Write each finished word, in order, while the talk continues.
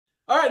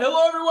All right,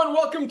 hello everyone.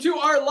 Welcome to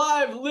our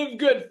live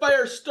LiveGood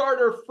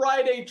Firestarter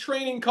Friday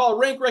training call,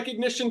 rank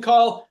recognition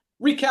call,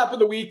 recap of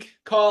the week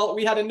call.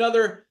 We had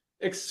another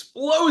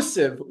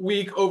explosive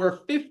week. Over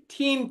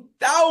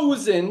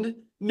 15,000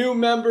 new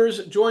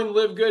members joined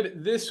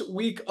LiveGood this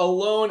week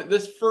alone.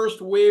 This first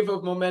wave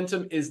of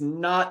momentum is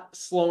not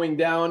slowing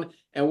down,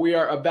 and we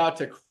are about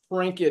to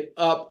crank it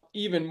up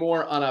even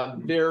more on a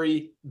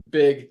very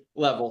big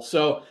level.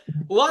 So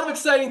a lot of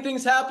exciting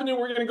things happening.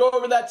 We're going to go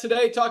over that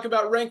today, talk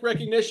about rank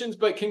recognitions,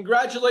 but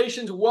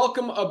congratulations.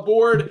 Welcome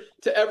aboard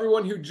to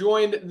everyone who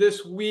joined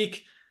this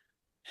week.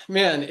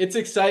 Man, it's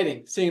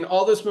exciting seeing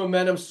all this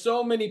momentum.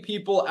 So many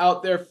people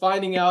out there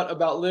finding out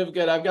about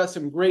LiveGood. I've got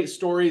some great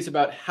stories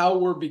about how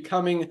we're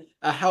becoming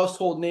a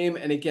household name.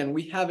 And again,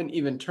 we haven't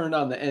even turned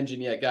on the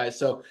engine yet, guys.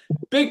 So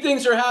big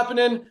things are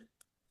happening.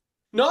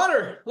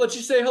 Nader, let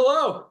you say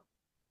hello.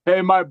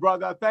 Hey, my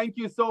brother. Thank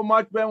you so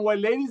much, Ben. Well,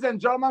 ladies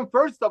and gentlemen,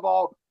 first of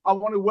all, I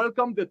want to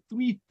welcome the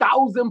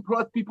 3,000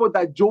 plus people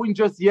that joined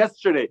just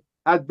yesterday.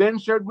 As Ben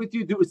shared with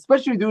you,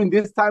 especially during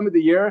this time of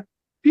the year,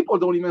 people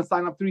don't even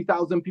sign up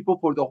 3,000 people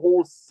for the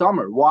whole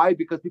summer. Why?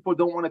 Because people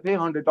don't want to pay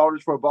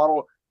 $100 for a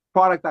bottle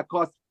product that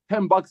costs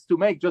 $10 to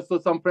make just so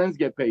some friends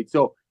get paid.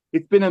 So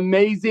it's been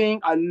amazing.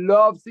 I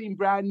love seeing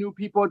brand new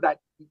people that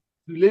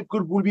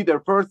LiveGood will be their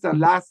first and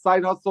last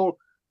side hustle.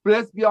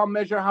 Blessed beyond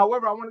measure.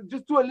 However, I want to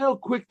just do a little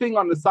quick thing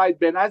on the side,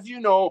 Ben. As you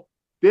know,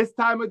 this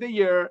time of the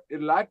year,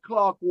 like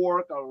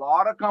clockwork, a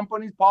lot of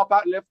companies pop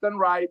out left and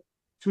right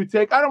to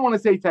take, I don't want to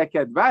say take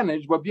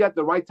advantage, but be at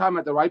the right time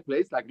at the right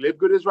place, like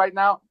LiveGood is right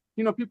now.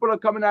 You know, people are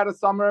coming out of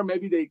summer.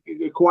 Maybe they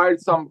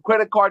acquired some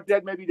credit card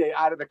debt. Maybe they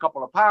added a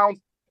couple of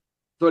pounds.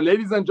 So,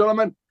 ladies and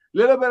gentlemen,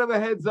 little bit of a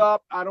heads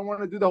up. I don't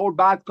want to do the whole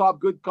bad cop,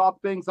 good cop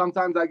thing.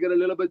 Sometimes I get a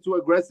little bit too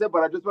aggressive,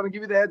 but I just want to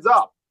give you the heads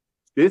up.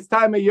 This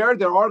time of year,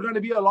 there are going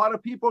to be a lot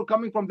of people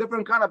coming from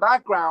different kind of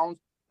backgrounds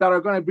that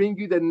are going to bring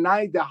you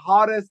the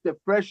hottest, the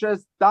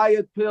freshest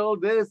diet pill,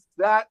 this,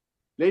 that.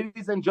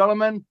 Ladies and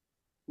gentlemen,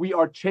 we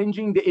are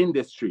changing the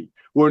industry.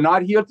 We're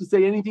not here to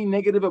say anything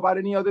negative about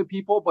any other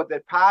people, but the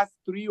past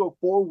 3 or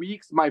 4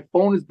 weeks, my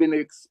phone has been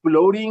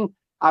exploding.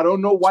 I don't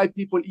know why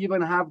people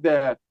even have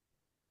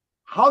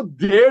how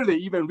dare they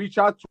even reach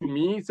out to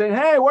me saying,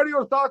 hey, what are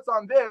your thoughts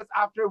on this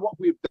after what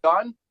we've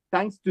done?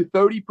 Thanks to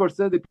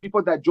 30% of the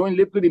people that join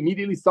LiveGood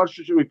immediately start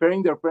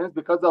referring their friends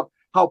because of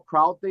how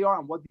proud they are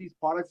and what these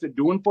products are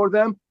doing for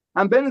them.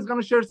 And Ben is going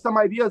to share some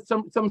ideas,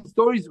 some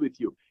stories with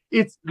you.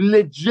 It's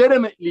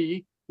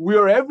legitimately,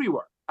 we're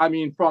everywhere. I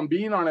mean, from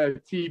being on a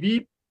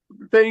TV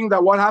thing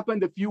that what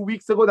happened a few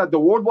weeks ago that the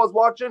world was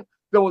watching,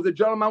 there was a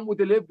gentleman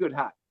with a LiveGood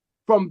hat.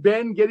 From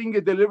Ben getting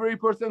a delivery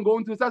person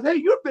going to his house, hey,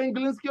 you're Ben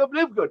Glinsky of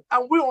LiveGood.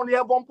 And we only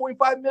have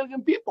 1.5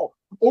 million people.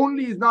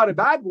 Only is not a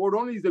bad word,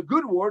 only is a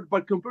good word,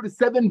 but compared to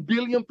 7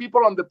 billion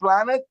people on the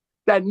planet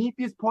that need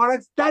these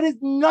products, that is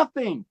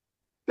nothing.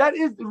 That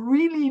is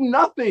really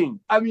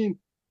nothing. I mean,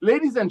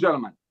 ladies and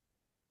gentlemen,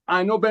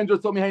 I know Ben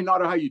just told me, hey,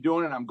 Nader, how you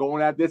doing? And I'm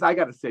going at this. I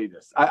got to say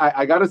this.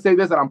 I got to say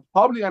this, and I'm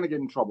probably going to get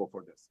in trouble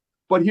for this.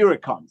 But here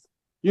it comes.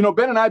 You know,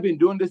 Ben and I have been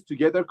doing this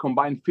together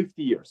combined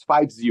 50 years,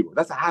 50.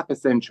 That's a half a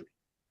century.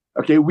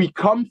 Okay, we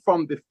come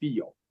from the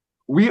field.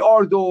 We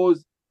are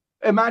those,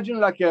 imagine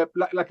like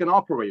an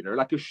operator,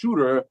 like a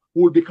shooter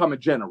who will become a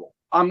general.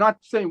 I'm not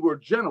saying we're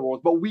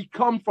generals, but we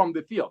come from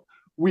the field.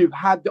 We've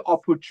had the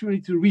opportunity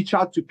to reach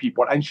out to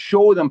people and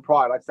show them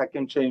products that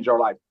can change our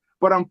life.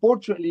 But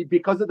unfortunately,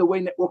 because of the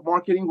way network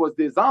marketing was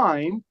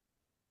designed,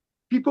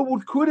 people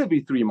would quit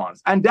every 3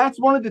 months. And that's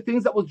one of the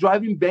things that was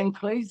driving Ben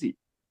crazy.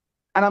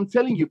 And I'm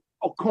telling you,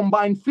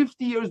 combined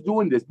 50 years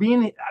doing this,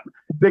 being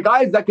the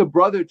guy is like a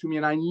brother to me,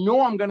 and I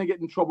know I'm going to get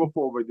in trouble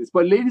for over this.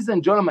 But ladies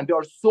and gentlemen, there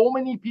are so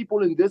many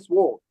people in this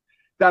world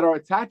that are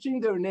attaching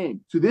their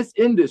name to this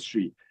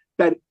industry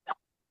that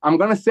I'm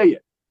going to say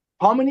it.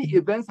 How many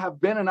events have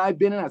Ben and I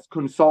been in as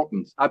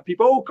consultants?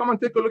 People, oh, come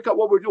and take a look at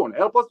what we're doing.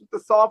 Help us with the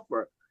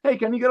software. Hey,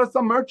 can you get us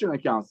some merchant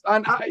accounts?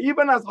 And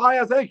even as high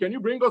as, hey, can you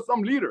bring us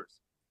some leaders?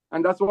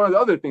 And that's one of the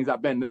other things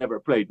that Ben never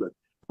played with.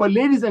 But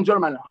ladies and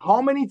gentlemen,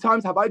 how many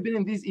times have I been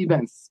in these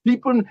events,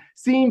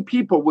 seeing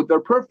people with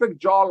their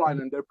perfect jawline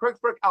and their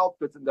perfect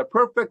outfits and their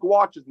perfect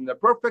watches and their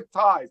perfect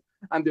ties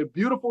and their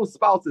beautiful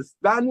spouses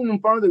standing in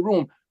front of the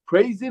room,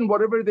 praising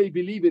whatever they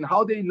believe in,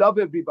 how they love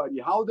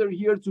everybody, how they're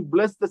here to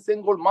bless the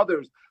single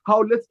mothers,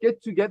 how let's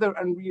get together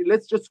and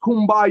let's just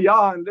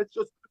kumbaya and let's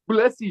just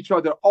bless each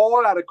other,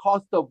 all at a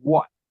cost of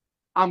what?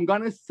 I'm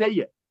going to say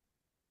it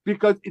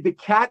because the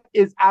cat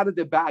is out of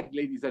the bag,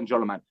 ladies and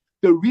gentlemen.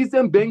 The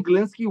reason Ben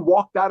Glinsky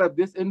walked out of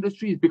this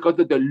industry is because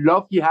of the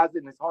love he has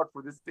in his heart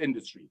for this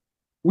industry.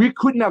 We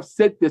couldn't have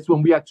said this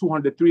when we had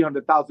 200,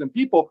 300,000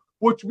 people,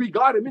 which we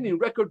got him in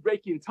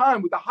record-breaking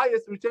time with the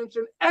highest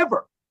retention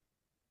ever.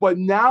 But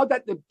now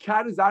that the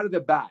cat is out of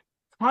the bag,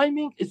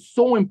 timing is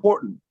so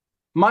important.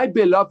 My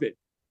beloved,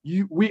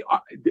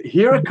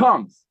 here it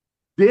comes.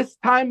 This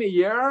time of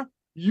year,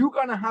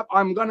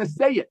 I'm going to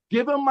say it.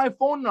 Give him my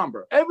phone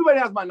number. Everybody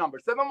has my number,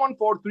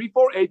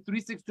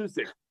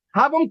 714-348-3626.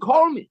 Have them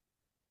call me.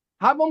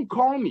 Have them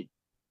call me.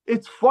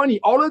 It's funny.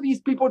 All of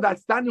these people that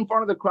stand in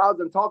front of the crowds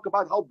and talk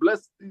about how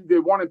blessed they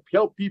want to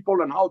help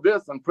people and how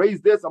this and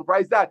praise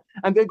that.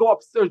 And they go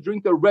upstairs,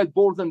 drink their Red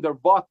Bulls and their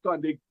vodka,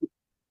 and they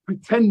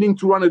pretending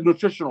to run a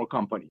nutritional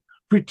company,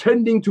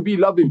 pretending to be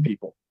loving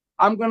people.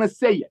 I'm going to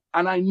say it.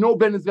 And I know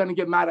Ben is going to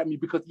get mad at me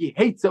because he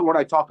hates it when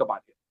I talk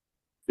about it.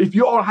 If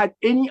you all had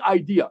any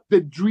idea the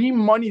dream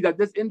money that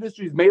this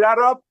industry is made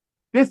out of,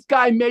 this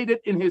guy made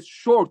it in his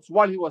shorts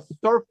while he was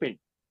surfing.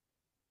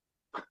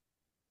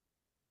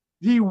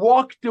 He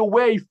walked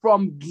away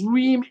from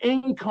dream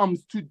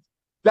incomes to,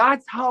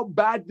 that's how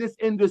bad this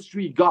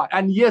industry got.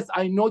 And yes,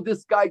 I know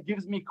this guy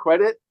gives me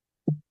credit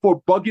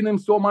for bugging him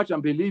so much.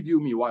 And believe you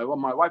me,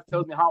 my wife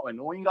tells me how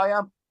annoying I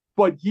am.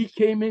 But he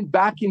came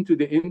back into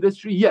the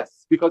industry,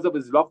 yes, because of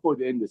his love for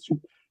the industry.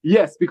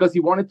 Yes, because he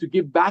wanted to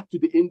give back to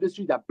the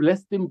industry that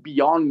blessed him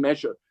beyond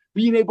measure.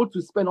 Being able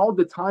to spend all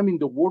the time in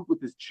the world with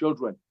his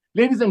children.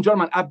 Ladies and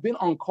gentlemen, I've been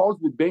on calls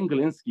with Ben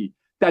Glinsky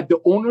that the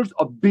owners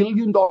of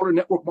billion-dollar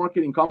network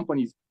marketing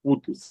companies would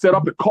set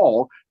up a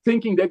call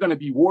thinking they're going to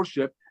be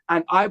worshipped.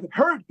 And I've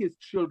heard his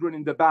children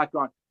in the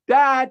background,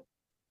 Dad,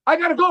 I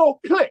got to go,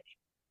 click.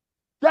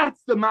 That's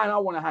the man I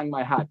want to hang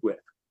my hat with.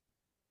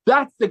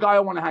 That's the guy I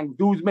want to hang with,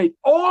 who's made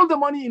all the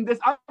money in this.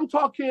 I'm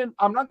talking,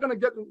 I'm not going to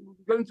get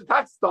into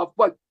tax stuff,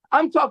 but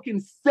I'm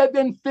talking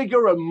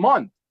 7-figure a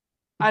month.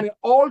 And it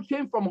all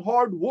came from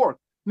hard work.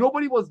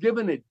 Nobody was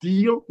given a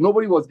deal.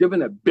 Nobody was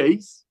given a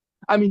base.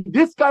 I mean,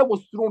 this guy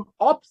was thrown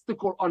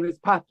obstacle on his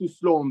path to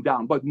slow him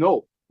down. But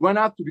no, went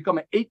out to become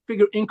an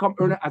 8-figure income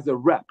earner as a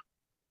rep.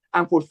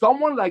 And for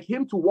someone like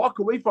him to walk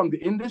away from the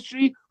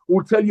industry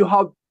will tell you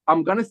how,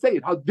 I'm going to say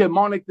it, how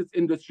demonic this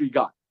industry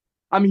got.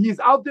 I mean, he's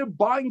out there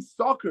buying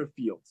soccer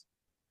fields,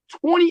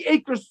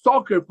 20-acre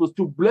soccer fields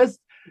to bless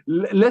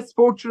less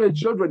fortunate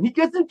children. He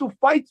gets into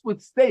fights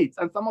with states,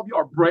 and some of you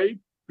are brave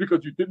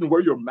because you didn't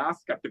wear your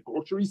mask at the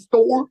grocery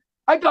store.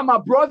 I got my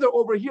brother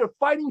over here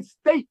fighting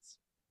states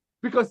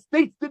because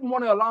states didn't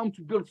want to allow him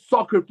to build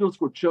soccer fields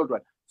for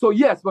children. So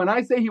yes, when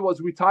I say he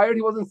was retired,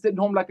 he wasn't sitting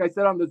home, like I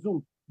said on the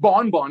Zoom,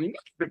 bonboning.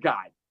 That's the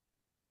guy.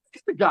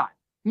 He's the guy.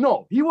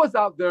 No, he was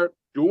out there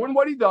doing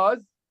what he does,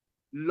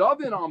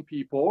 loving on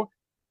people,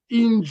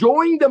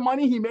 enjoying the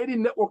money he made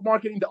in network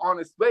marketing the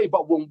honest way.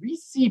 But when we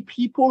see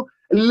people,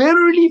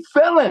 literally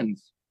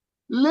felons,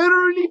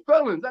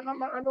 and I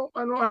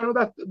know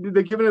that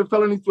they're giving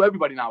felonies to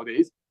everybody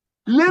nowadays,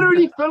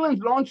 literally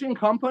felons launching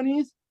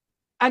companies,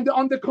 and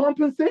on the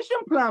compensation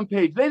plan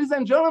page, ladies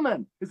and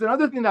gentlemen, it's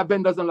another thing that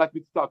Ben doesn't like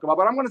me to talk about,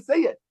 but I'm going to say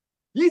it.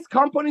 These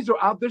companies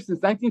are out there since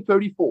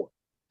 1934.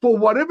 For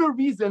whatever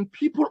reason,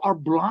 people are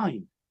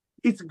blind.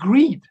 It's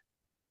greed.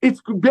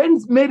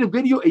 Ben's made a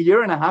video a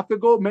year and a half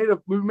ago.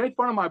 We made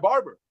fun of my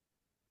barber.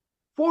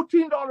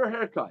 $14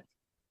 haircut.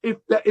 If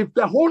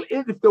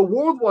the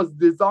world was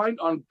designed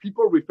on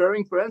people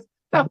referring friends,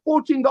 that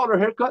 $14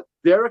 haircut,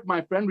 Derek,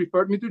 my friend,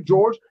 referred me to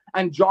George,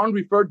 and John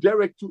referred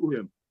Derek to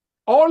him.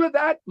 All of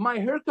that, my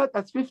haircut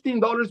that's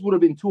 $15 would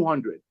have been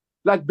 $200.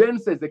 Like Ben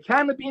says, the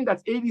can of bean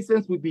that's 80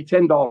 cents would be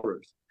 $10.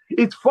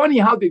 It's funny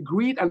how the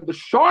greed and the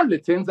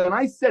charlatans, and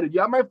I said it,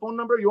 you have my phone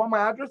number, you want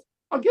my address?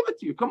 I'll give it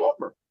to you. Come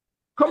over.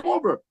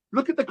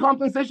 Look at the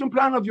compensation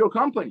plan of your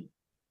company.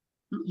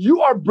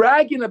 You are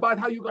bragging about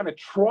how you're going to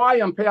try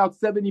and pay out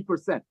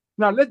 70%.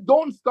 Now,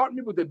 don't start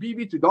me with the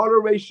BB to dollar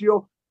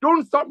ratio.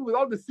 Don't start me with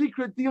all the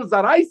secret deals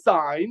that I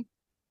signed,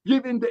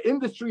 giving the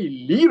industry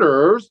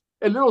leaders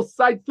a little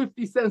side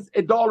 50 cents,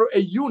 $1 a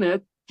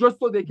unit, just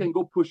so they can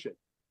go push it.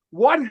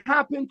 What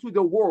happened to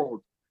the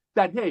world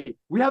that, hey,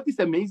 we have this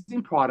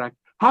amazing product.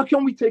 How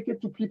can we take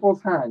it to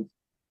people's hands?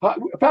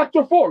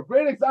 Factor 4,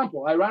 great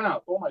example. I ran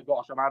out. Oh my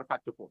gosh, I'm out of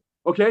factor 4.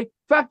 Okay,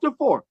 factor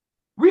 4.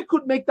 We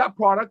could make that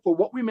product for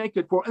what we make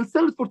it for and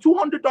sell it for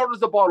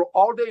 $200 a bottle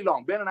all day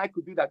long. Ben and I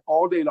could do that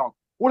all day long.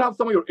 We'll have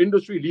some of your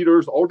industry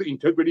leaders, all the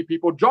integrity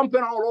people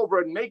jumping all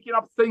over and making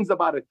up things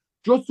about it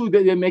just so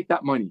that they make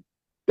that money.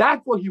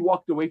 That's why he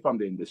walked away from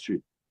the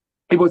industry.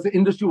 The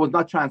industry was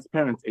not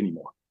transparent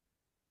anymore.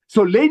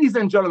 So ladies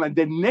and gentlemen,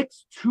 the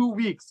next 2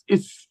 weeks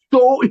is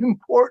so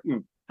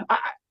important.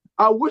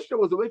 I wish there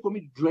was a way for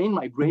me to drain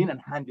my brain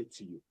and hand it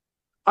to you.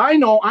 I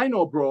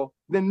know, bro.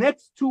 The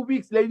next 2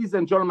 weeks, ladies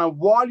and gentlemen,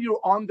 while you're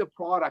on the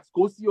products,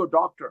 go see your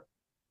doctor.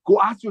 Go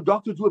ask your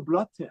doctor to do a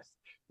blood test.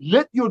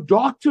 Let your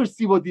doctor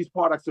see what these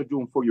products are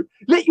doing for you.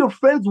 Let your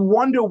friends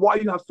wonder why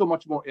you have so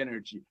much more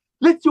energy.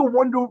 Let your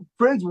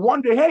friends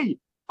wonder, hey,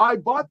 I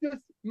bought this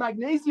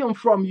magnesium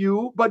from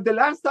you, but the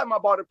last time I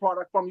bought a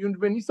product from you,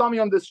 when you saw me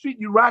on the street,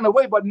 you ran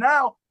away. But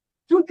now,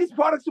 dude, these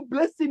products are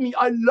blessing me.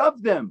 I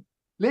love them.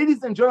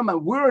 Ladies and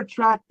gentlemen, we're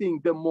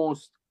attracting the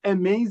most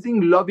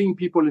amazing, loving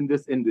people in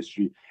this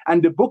industry.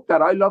 And the book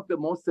that I love the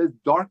most says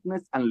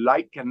darkness and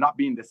light cannot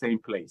be in the same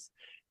place.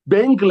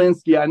 Ben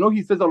Glinsky, I know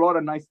he says a lot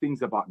of nice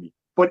things about me,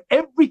 but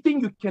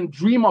everything you can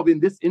dream of in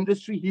this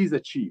industry, he's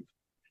achieved.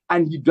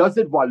 And he does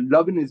it while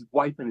loving his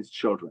wife and his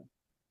children.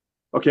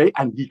 Okay,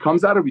 and he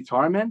comes out of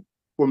retirement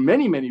for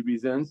many, many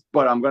reasons.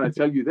 But I'm going to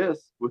tell you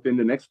this, within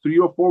the next 3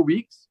 or 4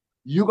 weeks,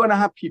 you're going to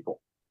have people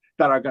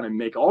that are going to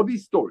make all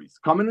these stories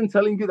coming and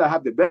telling you that I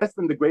have the best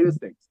and the greatest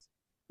things.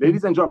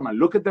 Ladies and gentlemen,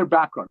 look at their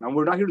background. And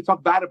we're not here to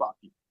talk bad about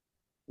people.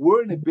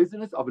 We're in a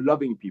business of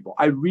loving people.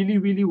 I really,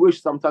 really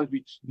wish sometimes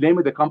the name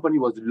of the company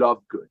was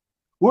LiveGood.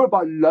 We're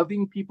about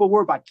loving people.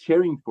 We're about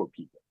caring for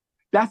people.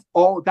 That's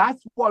all.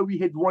 That's why we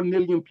hit 1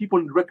 million people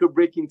in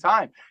record-breaking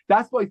time.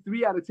 That's why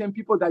 3 out of 10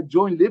 people that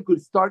join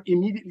LiveGood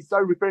immediately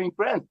start referring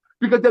friends.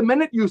 Because the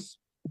minute you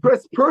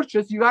press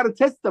purchase, you got a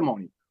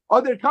testimony.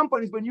 Other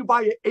companies, when you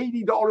buy an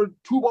 $80,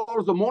 2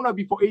 bottles of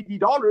Monavi for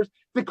 $80,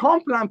 the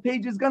comp plan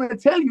page is going to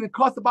tell you it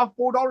costs about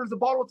 $4 a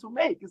bottle to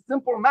make. It's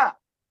simple math.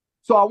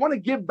 So I want to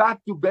give back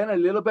to Ben a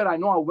little bit. I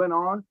know I went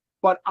on,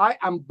 but I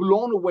am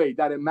blown away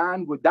that a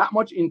man with that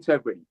much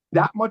integrity,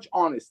 that much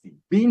honesty,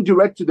 being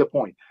direct to the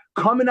point,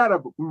 coming out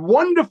of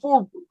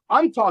wonderful,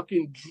 I'm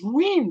talking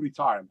dream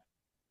retirement,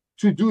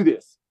 to do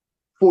this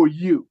for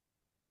you,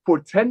 for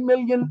 10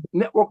 million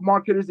network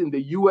marketers in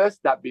the US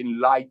that have been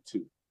lied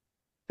to.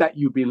 That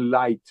you've been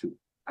lied to.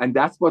 And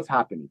that's what's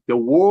happening. The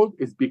world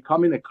is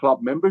becoming a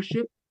club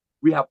membership.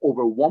 We have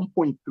over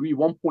 1.3,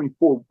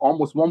 1.4,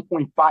 almost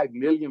 1.5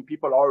 million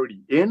people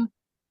already in.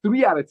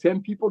 3 out of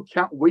 10 people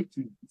can't wait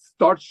to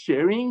start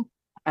sharing.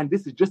 And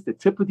this is just the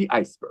tip of the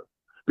iceberg,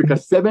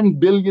 because 7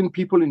 billion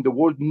people in the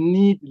world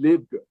need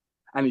LiveGood.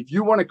 And if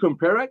you want to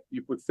compare it,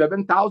 you put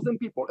 7,000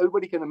 people.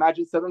 Everybody can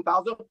imagine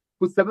 7,000.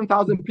 Put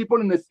 7,000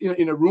 people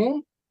in a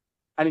room.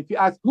 And if you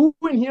ask who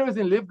in here is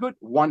in LiveGood,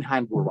 one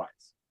hand will rise.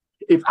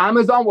 If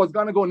Amazon was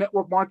going to go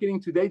network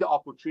marketing today, the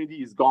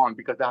opportunity is gone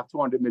because they have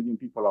 200 million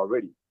people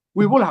already.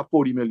 We will have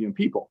 40 million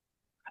people,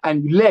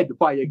 and led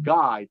by a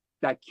guy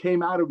that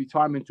came out of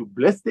retirement to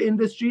bless the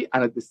industry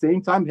and at the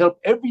same time help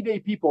everyday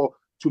people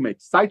to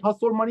make side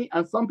hustle money,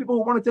 and some people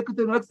who want to take it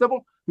to the next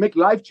level, make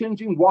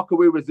life-changing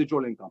walk-away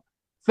residual income.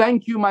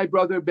 Thank you, my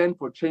brother Ben,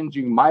 for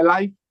changing my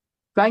life.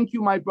 Thank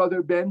you, my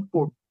brother Ben,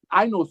 for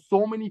I know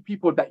so many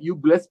people that you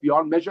bless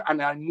beyond measure,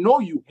 and I know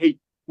you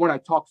hate when I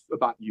talk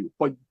about you,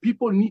 but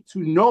people need to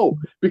know,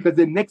 because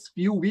the next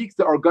few weeks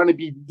there are going to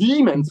be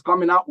demons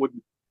coming out with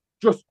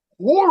just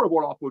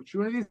horrible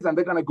opportunities, and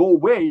they're going to go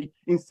away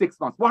in 6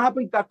 months. What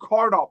happened to that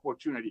card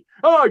opportunity?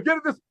 Oh, get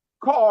this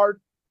card,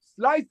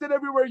 slice it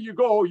everywhere you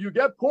go, you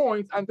get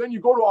points, and then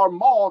you go to our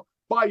mall,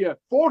 buy a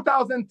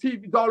 $4,000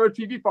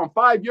 TV from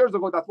 5 years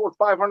ago that's worth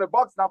 $500,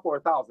 now for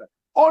 $1,000.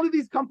 All of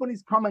these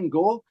companies come and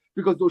go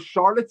because those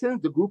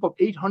charlatans, the group of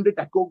 800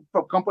 that go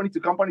from company to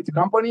company to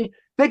company,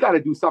 they got to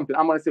do something.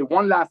 I'm going to say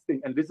one last thing,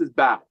 and this is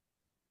bad.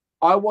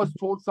 I was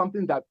told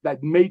something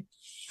that made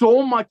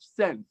so much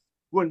sense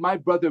when my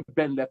brother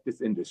Ben left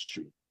this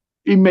industry.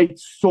 It made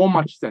so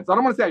much sense. I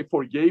don't want to say I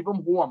forgave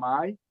him. Who am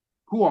I?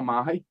 Who am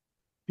I?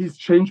 He's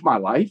changed my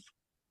life.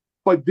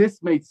 But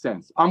this made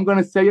sense. I'm going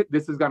to say it.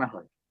 This is going to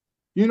hurt.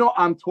 You know,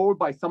 I'm told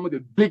by some of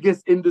the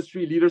biggest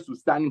industry leaders who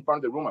stand in front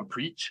of the room and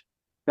preach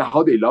that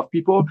how they love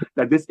people,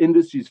 that this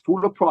industry is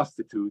full of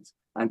prostitutes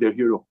and they're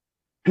here to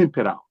pimp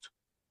it out.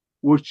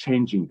 We're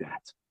changing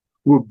that.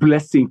 We're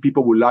blessing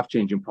people with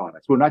life-changing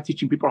products. We're not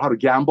teaching people how to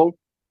gamble.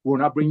 We're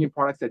not bringing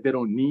products that they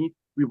don't need.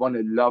 We want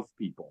to love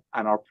people,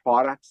 and our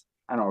products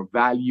and our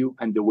value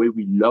and the way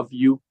we love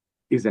you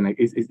is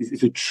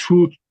a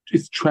true,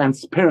 it's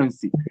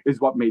transparency is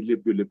what made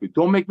LiveGood LiveGood.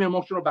 Don't make me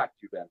emotional. Back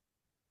to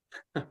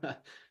you, Ben.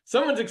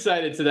 Someone's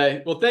excited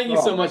today. Well, thank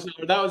you so much.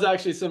 That was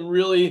actually some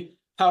really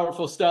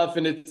powerful stuff.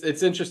 And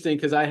it's interesting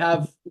because I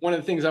have one of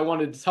the things I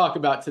wanted to talk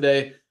about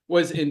today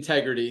was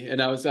integrity. And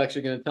I was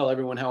actually going to tell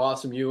everyone how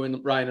awesome you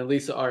and Ryan and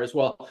Lisa are as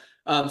well.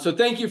 So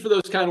thank you for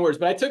those kind words.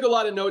 But I took a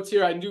lot of notes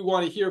here. I do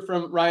want to hear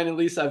from Ryan and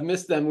Lisa. I've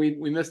missed them.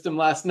 We missed them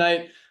last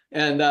night.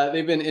 And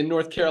they've been in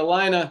North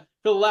Carolina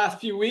for the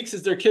last few weeks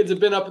as their kids have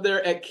been up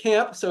there at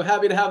camp. So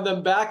happy to have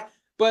them back.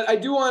 But I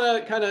do want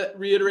to kind of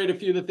reiterate a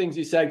few of the things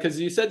you said, because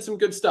you said some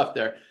good stuff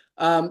there.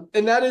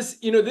 And that is,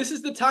 you know, this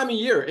is the time of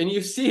year and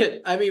you see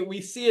it. I mean,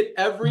 we see it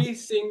every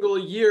single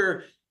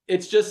year.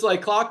 It's just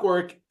like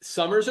clockwork.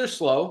 Summers are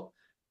slow.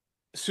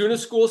 Soon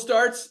as school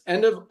starts,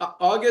 end of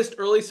August,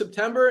 early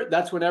September,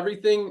 that's when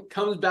everything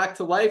comes back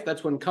to life.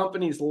 That's when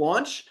companies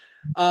launch.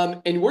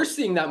 And we're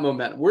seeing that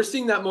momentum. We're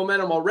seeing that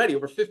momentum already.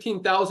 Over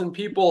 15,000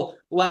 people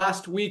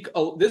last week,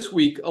 this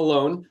week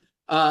alone.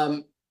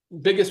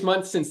 Biggest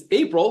month since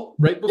April,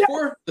 right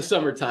before the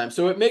summertime.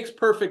 So it makes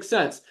perfect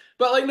sense.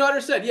 But like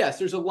Nader said, yes,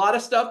 there's a lot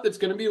of stuff that's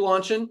going to be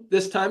launching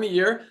this time of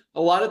year.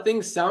 A lot of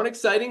things sound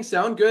exciting,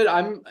 sound good.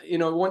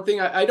 One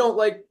thing I don't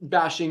like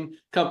bashing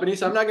companies.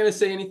 So I'm not going to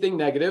say anything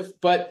negative,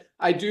 but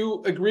I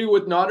do agree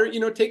with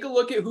Nader. Take a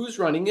look at who's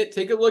running it.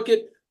 Take a look at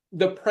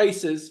the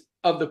prices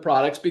of the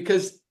products,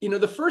 because,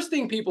 the first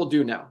thing people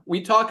do now,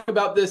 we talk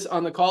about this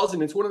on the calls,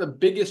 and it's one of the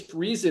biggest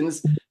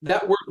reasons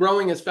that we're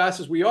growing as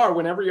fast as we are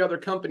when every other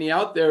company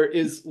out there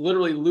is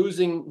literally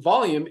losing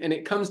volume, and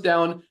it comes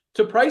down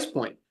to price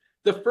point.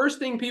 The first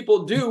thing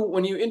people do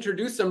when you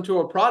introduce them to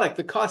a product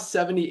that costs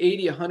 $70,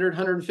 $80, $100,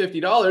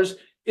 $150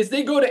 is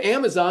they go to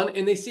Amazon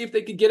and they see if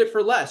they could get it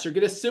for less or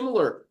get a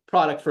similar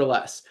product for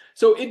less.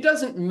 So it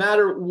doesn't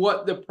matter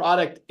what the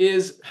product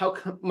is, how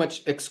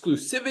much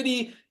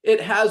exclusivity it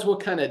has,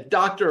 what kind of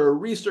doctor or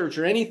research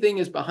or anything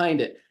is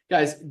behind it.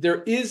 Guys,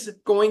 there is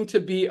going to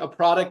be a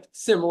product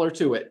similar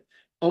to it.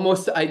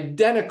 almost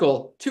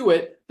identical to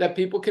it that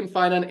people can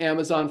find on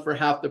Amazon for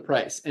half the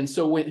price. And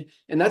so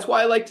that's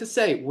why I like to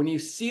say, when you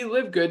see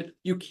LiveGood,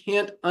 you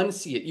can't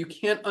unsee it. You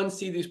can't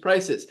unsee these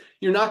prices.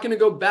 You're not going to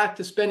go back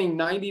to spending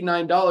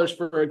 $99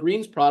 for a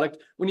greens product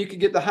when you could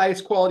get the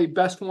highest quality,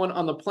 best one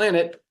on the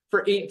planet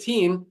for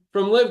 $18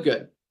 from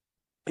LiveGood.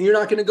 You're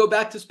not going to go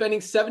back to spending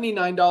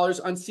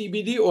 $79 on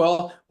CBD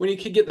oil when you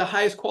could get the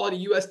highest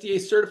quality USDA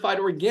certified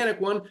organic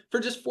one for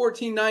just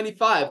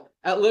 $14.95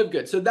 at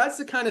LiveGood. So that's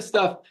the kind of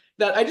stuff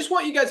that I just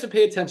want you guys to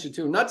pay attention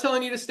to. I'm not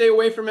telling you to stay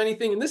away from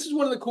anything. And this is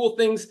one of the cool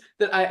things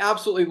that I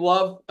absolutely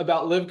love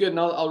about LiveGood. And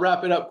I'll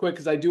wrap it up quick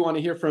because I do want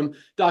to hear from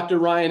Dr.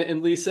 Ryan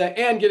and Lisa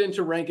and get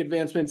into rank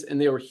advancements. And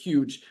they were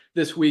huge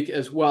this week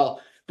as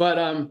well.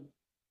 But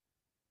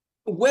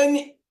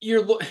when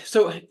you're,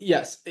 so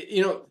yes,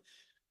 you know,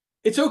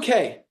 it's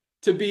okay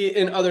to be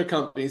in other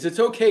companies. It's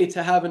okay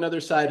to have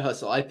another side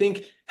hustle. I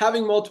think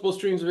having multiple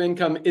streams of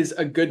income is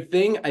a good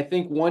thing. I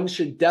think one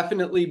should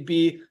definitely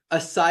be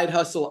a side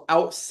hustle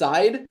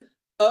outside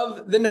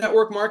of the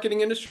network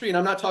marketing industry. And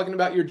I'm not talking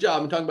about your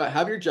job. I'm talking about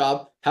have your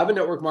job, have a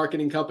network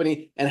marketing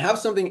company, and have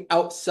something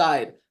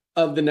outside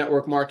of the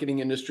network marketing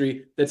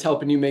industry that's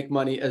helping you make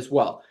money as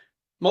well.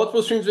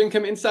 Multiple streams of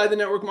income inside the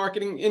network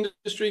marketing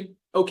industry,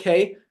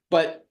 okay.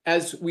 But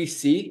as we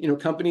see, you know,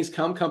 companies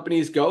come,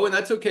 companies go, and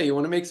that's okay. You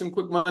want to make some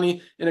quick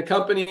money in a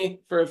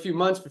company for a few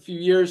months, for a few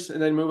years,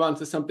 and then move on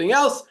to something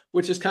else,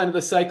 which is kind of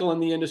the cycle in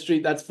the industry.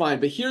 That's fine.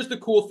 But here's the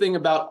cool thing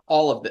about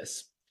all of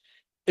this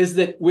is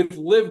that with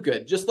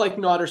LiveGood, just like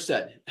Nader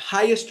said,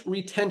 highest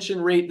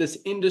retention rate this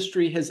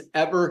industry has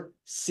ever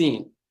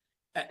seen.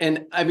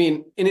 And I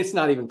mean, and it's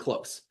not even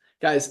close.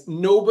 Guys,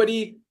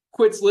 nobody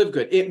quits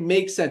LiveGood. It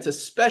makes sense,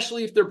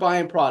 especially if they're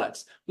buying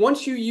products.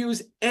 Once you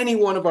use any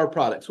one of our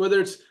products,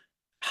 whether it's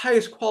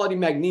highest quality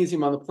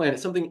magnesium on the planet,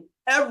 something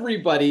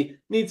everybody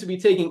needs to be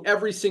taking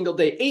every single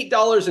day,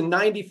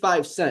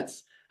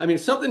 $8.95. I mean,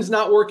 if something's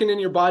not working in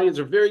your body, there's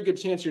a very good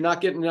chance you're not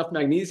getting enough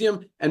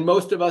magnesium, and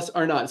most of us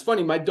are not. It's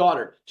funny, my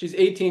daughter, she's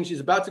 18, she's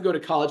about to go to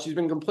college. She's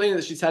been complaining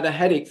that she's had a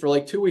headache for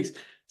like 2 weeks.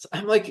 So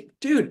I'm like,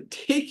 dude,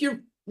 take your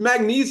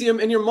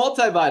magnesium and your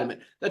multivitamin.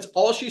 That's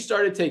all she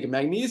started taking,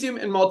 magnesium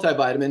and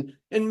multivitamin,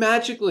 and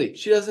magically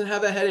she doesn't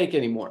have a headache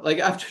anymore. Like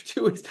after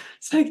 2 weeks,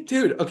 it's like,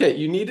 dude, okay,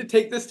 you need to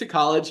take this to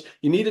college.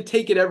 You need to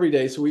take it every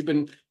day. So we've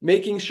been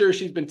making sure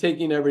she's been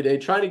taking it every day,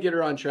 trying to get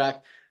her on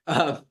track.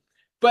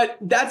 But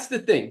that's the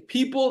thing.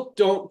 People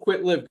don't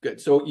quit LiveGood.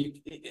 So and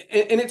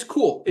it's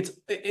cool.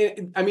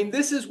 I mean,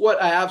 this is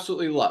what I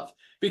absolutely love,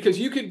 because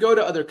you could go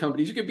to other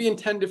companies. You could be in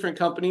 10 different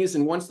companies,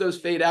 and once those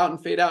fade out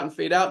and fade out and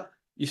fade out,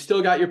 you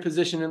still got your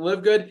position in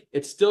LiveGood.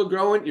 It's still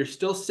growing. You're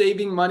still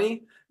saving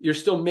money. You're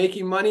still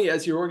making money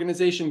as your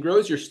organization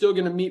grows. You're still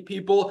going to meet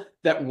people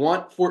that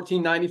want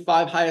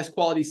 $14.95 highest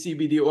quality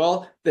CBD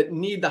oil, that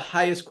need the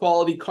highest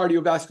quality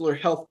cardiovascular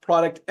health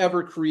product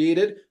ever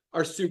created,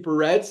 our Super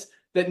Reds,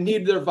 that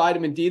need their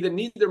vitamin D, that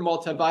need their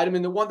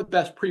multivitamin, that want the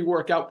best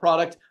pre-workout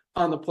product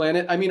on the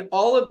planet. I mean,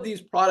 all of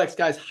these products,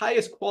 guys,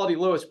 highest quality,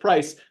 lowest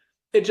price.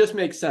 It just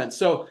makes sense.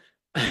 So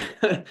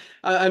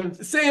I'm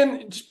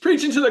saying, just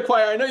preaching to the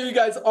choir. I know you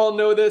guys all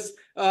know this.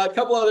 A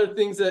couple other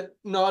things that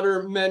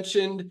Nader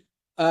mentioned.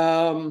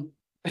 I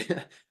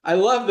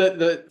love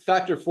the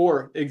factor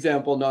 4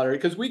 example, Nader,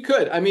 because we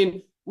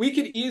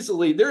could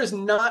easily, there is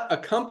not a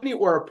company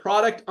or a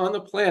product on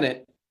the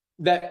planet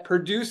that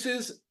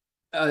produces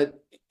an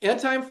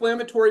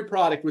anti-inflammatory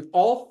product with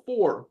all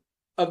 4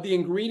 of the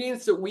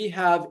ingredients that we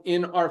have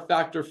in our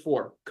factor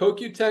 4,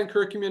 CoQ10,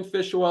 curcumin,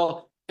 fish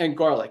oil, and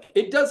garlic.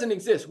 It doesn't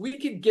exist. We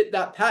could get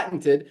that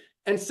patented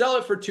and sell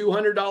it for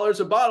 $200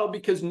 a bottle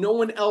because no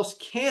one else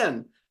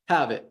can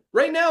have it.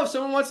 Right now, if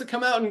someone wants to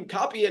come out and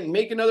copy it and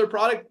make another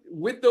product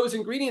with those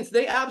ingredients,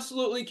 they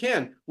absolutely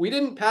can. We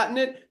didn't patent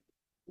it.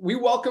 We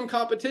welcome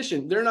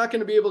competition. They're not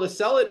going to be able to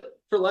sell it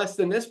for less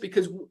than this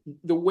because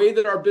the way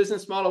that our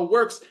business model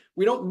works,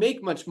 we don't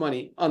make much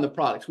money on the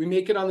products. We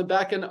make it on the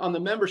back end on the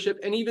membership,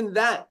 and even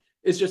that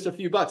is just a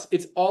few bucks.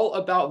 It's all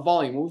about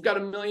volume. We've got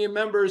 1 million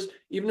members.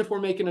 Even if we're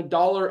making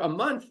 $1 a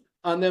month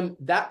on them,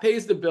 that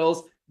pays the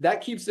bills.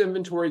 That keeps the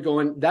inventory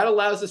going. That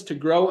allows us to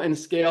grow and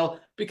scale,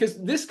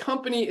 because this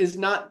company is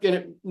not going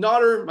to,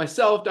 Nader,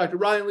 myself, Dr.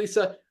 Ryan,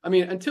 Lisa, I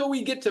mean, until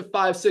we get to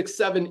 5, 6,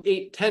 7,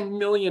 8, 10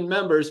 million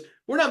members,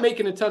 we're not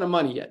making a ton of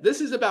money yet.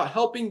 This is about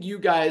helping you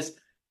guys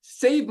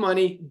save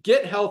money,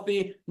 get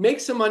healthy, make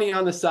some money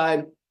on the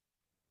side,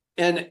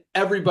 and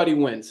everybody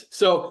wins.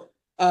 So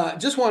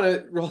just want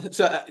to,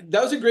 so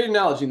that was a great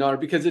analogy, Nader,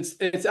 because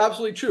it's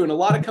absolutely true. And a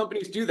lot of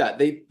companies do that.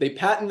 They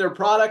patent their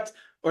product,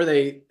 or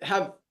they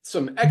have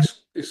some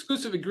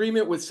exclusive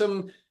agreement with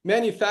some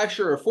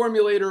manufacturer or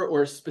formulator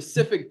or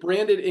specific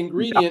branded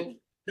ingredient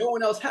no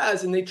one else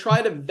has, and they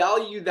try to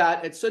value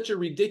that at such a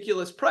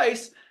ridiculous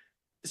price.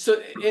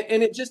 So,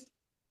 and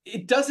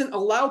it doesn't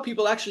allow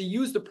people to actually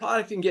use the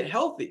product and get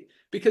healthy,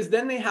 because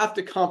then they have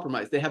to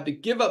compromise. They have to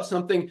give up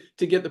something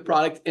to get the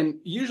product. And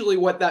usually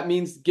what that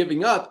means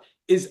giving up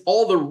is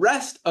all the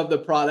rest of the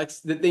products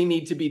that they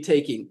need to be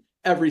taking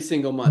every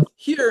single month.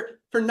 Here,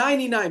 for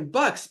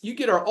 $99, you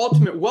get our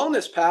ultimate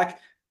wellness pack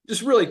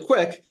just really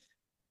quick,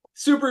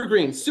 super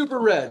greens, super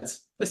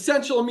reds,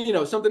 essential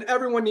amino, something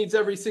everyone needs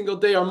every single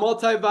day, our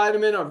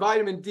multivitamin, our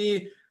vitamin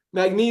D,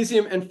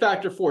 magnesium, and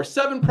factor 4.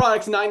 7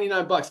 products,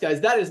 $99,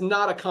 guys. That is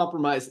not a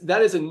compromise.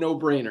 That is a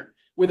no-brainer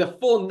with a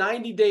full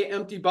 90-day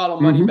empty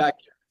bottle money back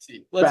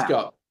guarantee. Let's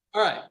go.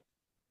 All right.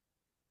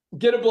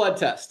 Get a blood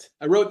test.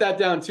 I wrote that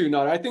down too,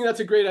 Nader. I think that's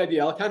a great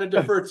idea. I'll kind of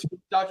defer to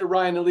Dr.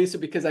 Ryan and Lisa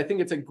because I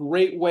think it's a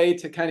great way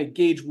to kind of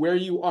gauge where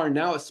you are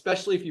now,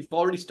 especially if you've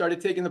already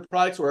started taking the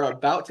products or are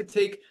about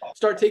to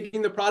start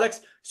taking the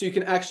products, so you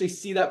can actually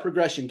see that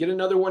progression. Get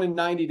another one in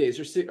 90 days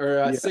or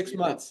 6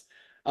 months.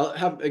 I'll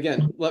have,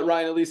 again, let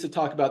Ryan and Lisa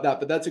talk about that,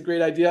 but that's a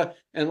great idea.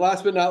 And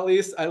last but not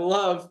least, I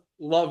love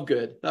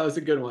LiveGood. That was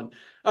a good one.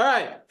 All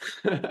right.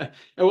 And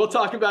we'll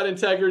talk about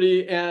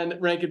integrity and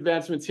rank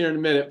advancements here in a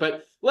minute,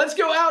 but let's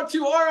go out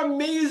to our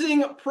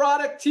amazing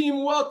product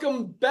team.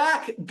 Welcome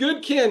back,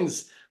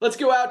 Goodkins. Let's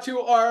go out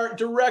to our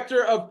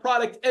Director of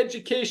Product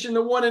Education,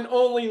 the one and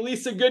only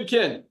Lisa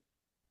Goodkin.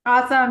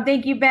 Awesome.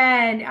 Thank you,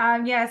 Ben.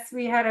 Yes,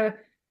 we had a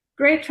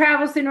great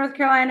travels to North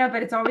Carolina,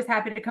 but it's always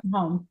happy to come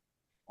home.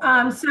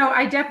 So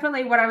I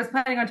definitely, what I was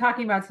planning on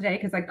talking about today,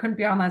 because I couldn't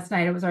be on last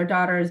night, it was our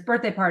daughter's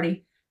birthday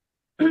party,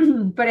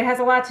 but it has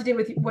a lot to do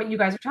with what you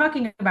guys are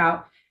talking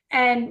about.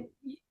 And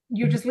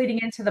you're just leading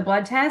into the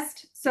blood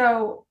test.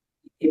 So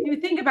if you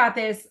think about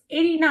this,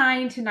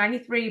 89 to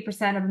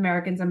 93% of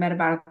Americans are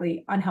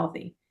metabolically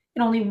unhealthy,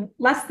 and only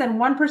less than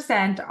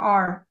 1%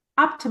 are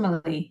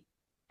optimally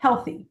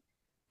healthy.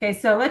 Okay,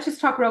 so let's just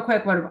talk real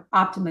quick what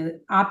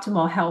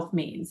optimal health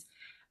means.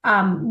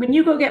 When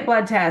you go get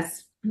blood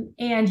tests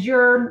and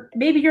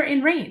maybe you're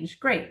in range,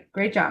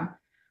 great job.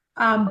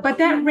 But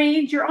that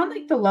range, you're on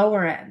like the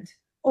lower end,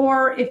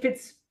 or if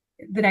it's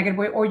the negative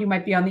way, or you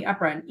might be on the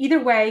upper end.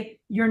 Either way,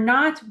 you're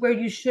not where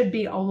you should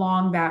be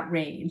along that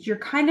range. You're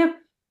kind of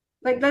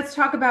like, let's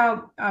talk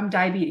about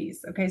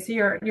diabetes. Okay, so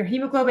your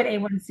hemoglobin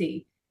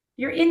A1C,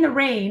 you're in the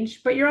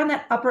range, but you're on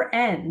that upper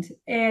end,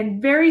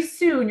 and very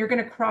soon you're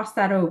going to cross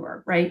that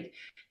over, right?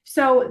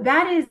 So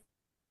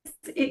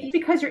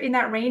because you're in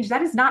that range,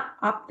 that is not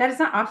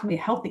optimally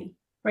healthy,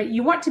 right?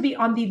 You want to be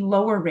on the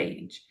lower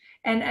range,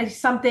 and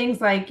some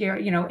things like your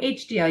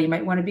HDL, you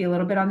might want to be a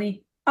little bit on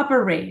the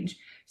upper range.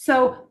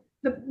 So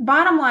the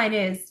bottom line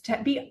is, to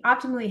be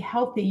optimally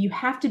healthy, you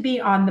have to be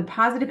on the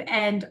positive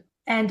end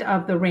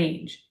of the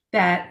range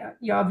that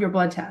of your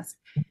blood test.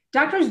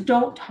 Doctors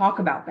don't talk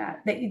about that.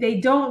 They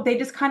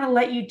just kind of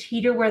let you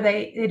teeter where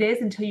it is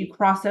until you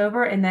cross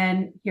over, and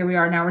then here we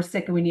are, now we're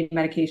sick and we need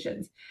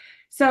medications.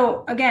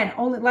 So again,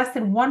 only less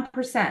than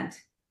 1%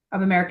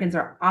 of Americans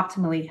are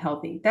optimally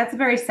healthy. That's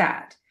very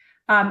sad.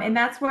 And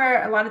that's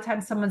where a lot of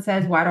times someone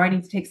says, why do I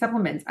need to take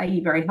supplements? I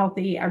eat very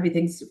healthy.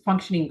 Everything's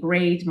functioning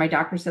great. My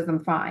doctor says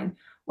I'm fine.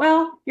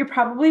 Well, you're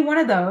probably one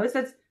of those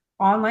that's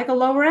on like a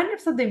lower end of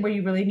something where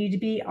you really need to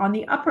be on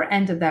the upper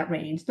end of that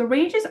range. The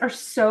ranges are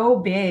so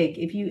big.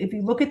 If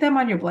you look at them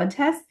on your blood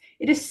test,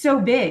 it is so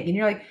big. And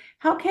you're like,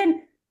 how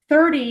can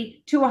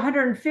 30 to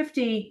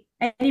 150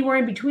 anywhere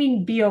in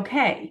between be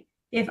okay?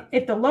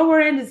 If the lower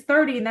end is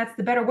 30 and that's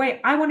the better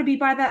way, I want to be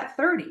by that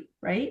 30,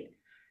 right?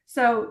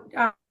 So,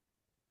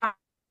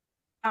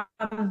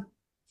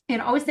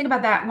 and always think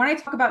about that. When I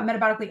talk about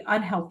metabolically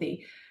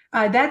unhealthy,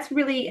 that's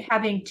really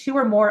having 2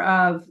 or more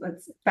of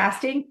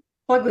fasting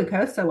blood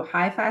glucose, so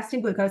high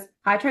fasting glucose,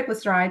 high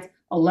triglycerides,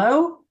 a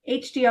low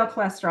HDL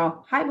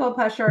cholesterol, high blood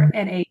pressure,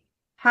 and a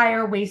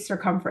higher waist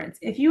circumference.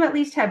 If you at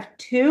least have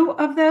 2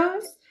 of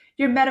those,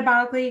 you're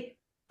metabolically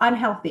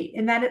unhealthy.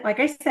 And that, like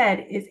I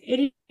said, is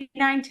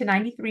 89 to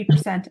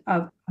 93%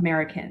 of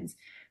Americans.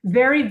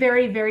 Very,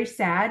 very, very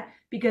sad,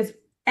 because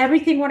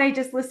everything what I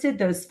just listed,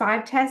 those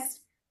 5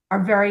 tests,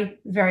 are very,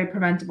 very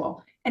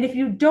preventable. And if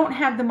you don't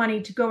have the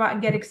money to go out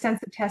and get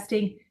extensive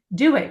testing,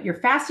 do it. Your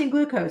fasting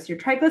glucose, your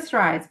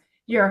triglycerides,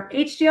 your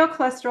HDL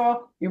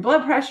cholesterol, your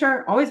blood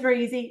pressure, always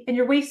very easy, and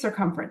your waist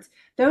circumference.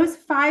 Those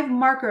 5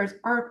 markers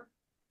are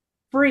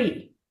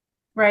free,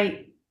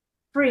 right?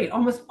 Free.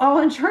 Almost all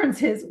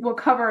insurances will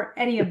cover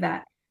any of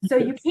that. So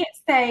you can't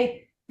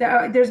say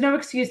that there's no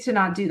excuse to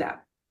not do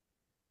that.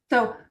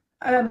 So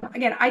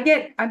again, I've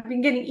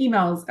been getting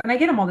emails, and I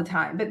get them all the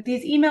time, but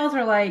these emails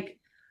are like,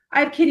 I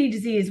have kidney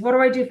disease. What do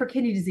I do for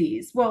kidney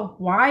disease? Well,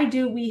 why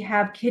do we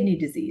have kidney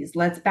disease?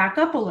 Let's back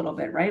up a little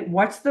bit, right?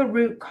 What's the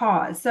root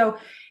cause? So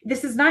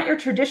this is not your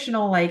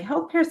traditional like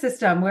healthcare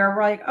system where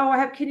we're like, oh, I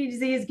have kidney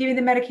disease, give me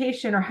the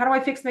medication, or how do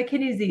I fix my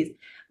kidney disease?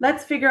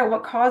 Let's figure out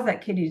what caused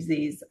that kidney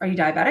disease. Are you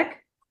diabetic?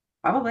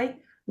 Probably.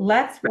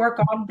 Let's work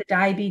on the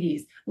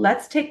diabetes.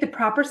 Let's take the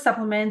proper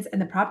supplements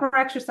and the proper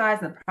exercise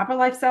and the proper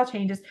lifestyle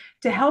changes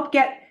to help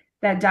get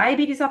that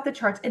diabetes off the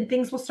charts, and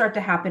things will start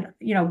to happen,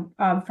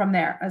 from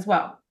there as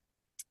well.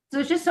 So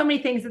there's just so many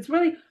things.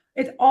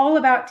 It's all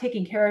about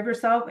taking care of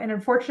yourself. And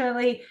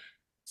unfortunately,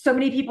 so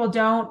many people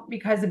don't,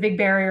 because the big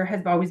barrier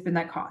has always been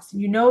that cost.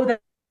 And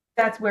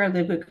that's where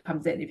LiveGood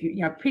comes in. If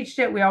you preached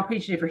it, we all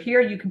preached it. If you're here,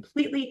 you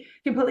completely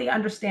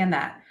understand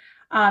that.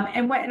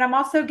 And I'm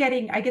also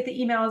I get the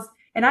emails,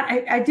 and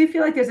I do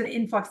feel like there's an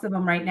influx of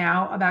them right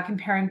now about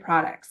comparing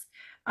products,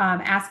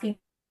 asking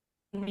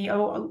me,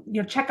 oh,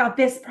 check out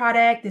this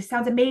product. This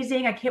sounds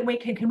amazing. I can't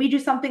wait. Can we do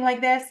something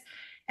like this?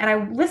 And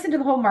I listened to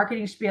the whole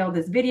marketing spiel,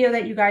 this video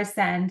that you guys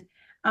send.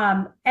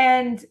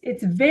 And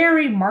it's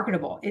very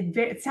marketable.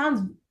 It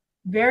sounds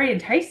very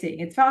enticing.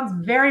 It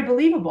sounds very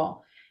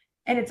believable.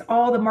 And it's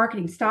all the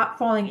marketing. Stop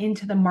falling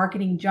into the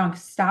marketing junk.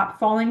 Stop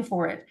falling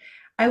for it.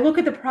 I look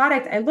at the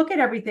product, I look at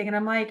everything, and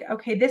I'm like,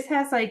 okay, this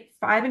has like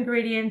 5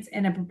 ingredients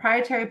in a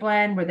proprietary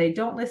blend where they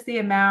don't list the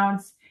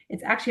amounts.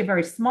 It's actually a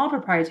very small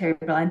proprietary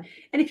blend.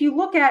 And if you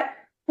look at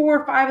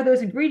 4 or 5 of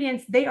those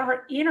ingredients, they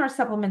are in our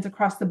supplements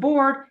across the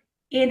board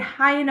in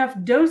high enough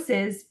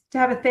doses to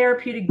have a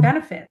therapeutic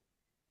benefit.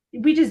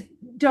 We just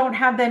don't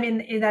have them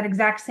in that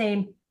exact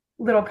same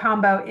little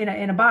combo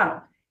in a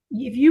bottle.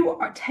 If you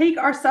take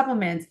our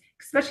supplements,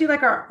 especially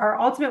like our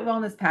Ultimate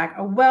Wellness Pack,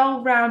 a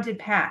well-rounded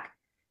pack,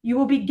 you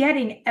will be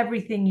getting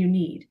everything you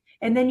need.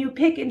 And then you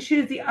pick and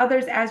choose the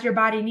others as your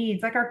body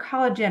needs, like our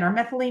collagen, our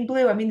methylene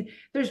blue. I mean,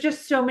 there's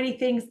just so many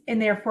things in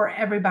there for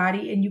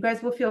everybody, and you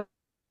guys will feel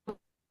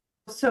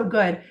so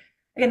good.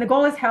 Again, the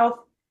goal is health.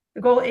 The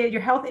goal is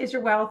your health is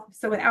your wealth.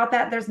 So without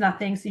that, there's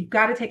nothing. So you've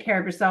got to take care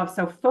of yourself.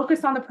 So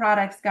focus on the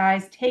products,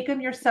 guys. Take them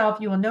yourself.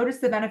 You will notice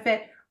the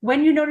benefit.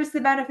 When you notice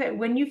the benefit,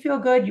 when you feel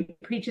good, you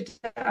preach it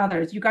to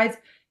others. You guys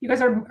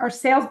are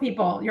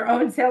salespeople, your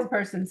own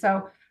salesperson.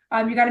 So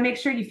you got to make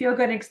sure you feel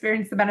good and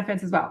experience the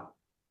benefits as well.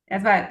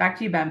 That's that. Back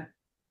to you, Ben.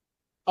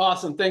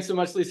 Awesome. Thanks so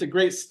much, Lisa.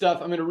 Great stuff.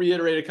 I'm going to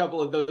reiterate a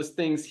couple of those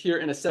things here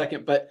in a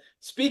second. But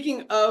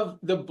speaking of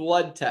the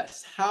blood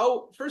tests,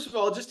 first of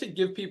all, just to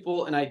give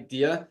people an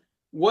idea,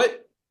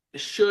 what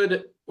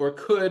should or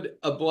could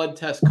a blood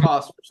test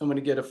cost for someone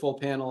to get a full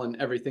panel and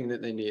everything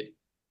that they need?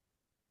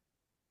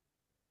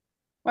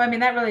 Well, I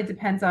mean, that really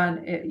depends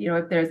on,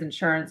 if there's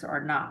insurance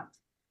or not.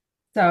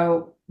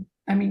 So,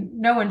 I mean,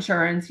 no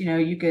insurance,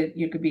 you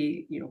could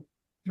be,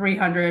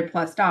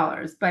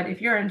 $300+. But if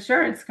your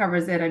insurance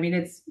covers it, I mean,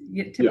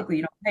 typically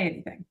you don't pay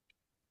anything.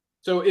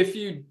 So if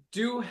you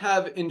do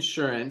have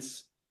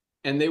insurance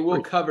and they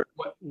will cover,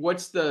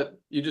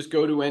 you just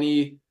go to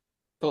any,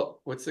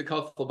 what's it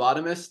called,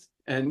 phlebotomist,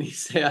 and you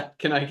say,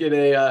 can I get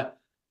a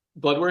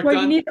blood work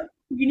done?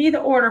 You need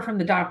the order from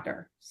the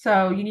doctor.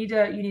 So you need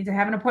to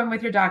have an appointment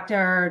with your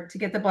doctor to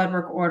get the blood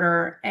work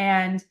order.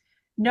 And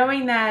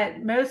knowing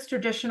that most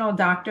traditional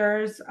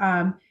doctors,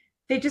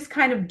 they just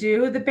kind of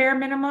do the bare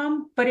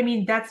minimum. But I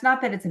mean, that's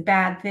not that it's a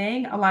bad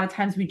thing. A lot of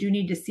times we do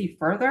need to see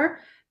further.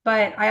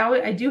 But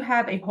I do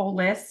have a whole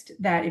list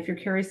that if you're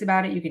curious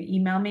about it, you can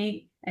email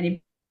me.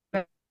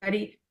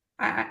 Anybody.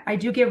 I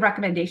do give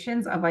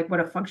recommendations of like what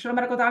a functional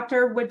medical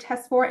doctor would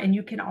test for. And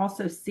you can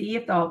also see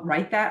if they'll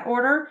write that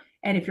order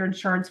and if your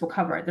insurance will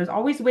cover it. There's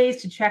always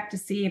ways to check to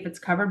see if it's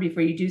covered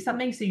before you do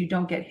something so you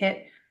don't get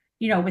hit,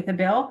 with a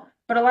bill.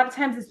 But a lot of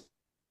times it's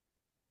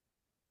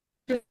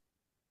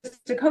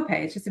just a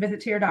copay. It's just a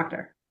visit to your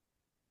doctor.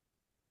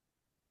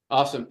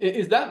 Awesome.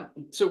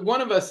 So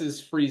one of us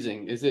is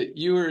freezing. Is it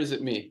you or is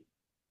it me?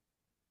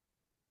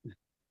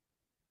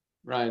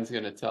 Ryan's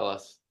going to tell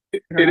us.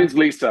 It is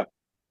Lisa.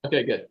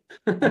 Okay, good.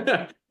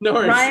 No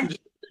worries.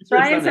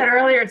 Ryan said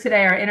earlier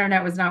today our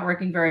internet was not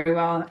working very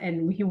well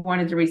and he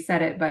wanted to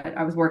reset it, but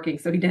I was working,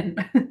 so he didn't.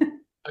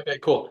 Okay,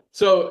 cool.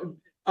 So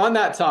on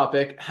that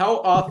topic, how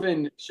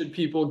often should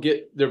people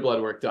get their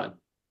blood work done?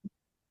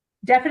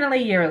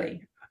 Definitely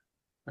yearly.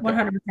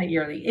 100%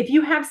 yearly. If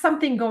you have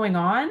something going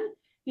on,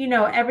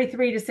 every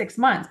 3 to 6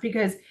 months,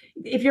 because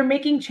if you're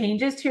making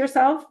changes to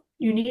yourself,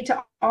 you need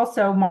to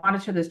also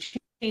monitor those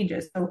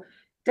changes. So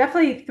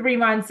definitely 3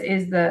 months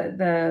is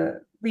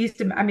the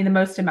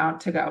most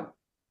amount to go.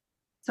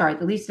 Sorry,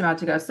 the least amount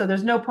to go. So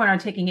there's no point on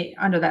taking it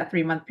under that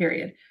 3-month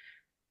period.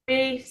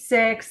 3,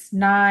 6,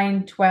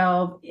 9,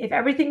 12. If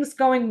everything's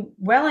going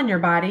well in your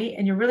body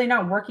and you're really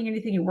not working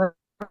anything, you're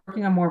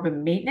working on more of a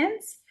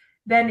maintenance,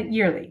 then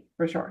yearly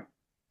for sure.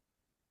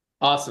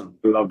 Awesome.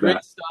 Love that.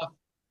 Great stuff.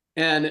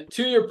 And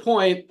to your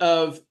point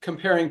of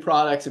comparing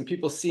products and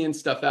people seeing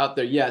stuff out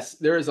there, yes,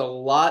 there is a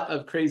lot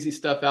of crazy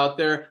stuff out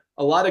there,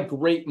 a lot of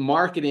great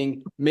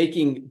marketing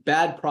making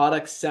bad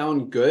products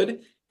sound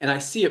good. And I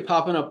see it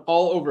popping up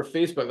all over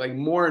Facebook, like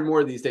more and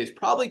more these days,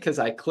 probably because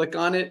I click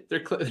on it.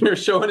 They're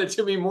showing it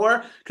to me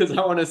more because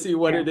I want to see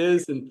what it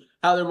is and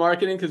how they're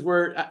marketing, because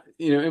we're,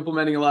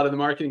 implementing a lot of the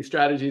marketing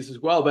strategies as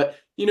well. But,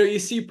 you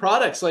see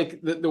products like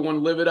the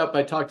one Live It Up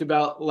I talked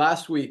about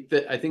last week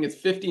that I think it's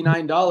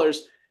 $59,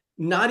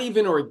 not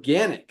even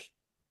organic.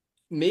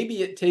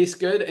 Maybe it tastes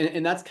good.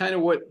 And that's kind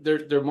of what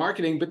they're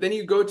marketing. But then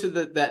you go to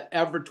that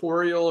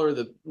advertorial or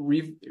the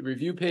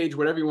review page,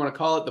 whatever you want to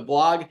call it, the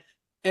blog,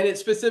 and it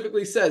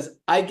specifically says,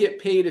 I get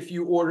paid if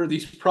you order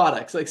these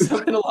products, like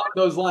something along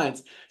those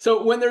lines.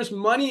 So when there's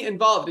money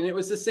involved, and it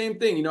was the same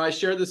thing, I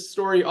share this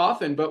story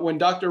often, but when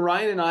Dr.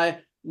 Ryan and I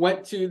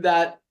went to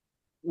that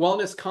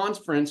wellness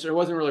conference, or it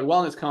wasn't really a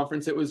wellness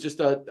conference, it was just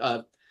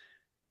a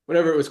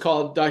whatever it was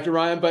called, Dr.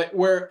 Ryan, but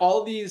where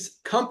all these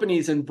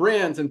companies and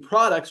brands and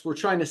products were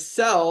trying to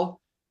sell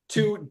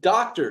to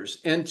doctors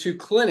and to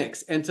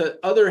clinics and to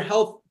other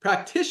health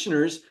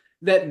practitioners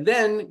that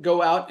then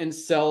go out and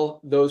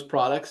sell those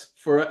products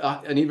for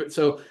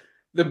so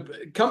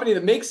the company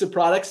that makes the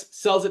products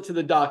sells it to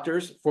the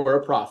doctors for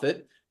a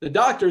profit. The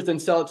doctors then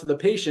sell it to the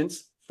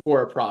patients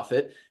for a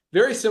profit.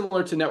 Very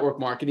similar to network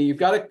marketing. You've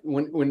got to,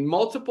 when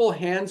multiple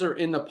hands are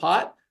in the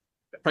pot,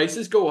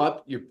 prices go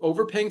up, you're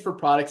overpaying for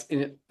products,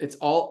 and it's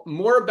all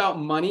more about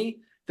money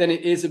than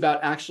it is about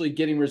actually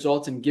getting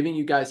results and giving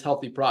you guys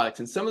healthy products.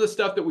 And some of the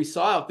stuff that we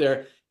saw out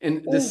there,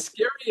 and the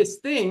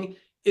scariest thing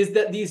is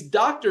that these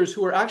doctors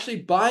who are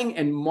actually buying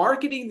and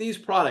marketing these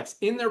products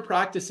in their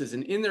practices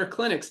and in their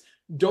clinics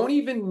don't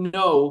even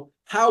know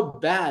how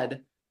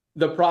bad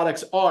the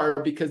products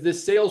are because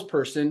this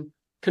salesperson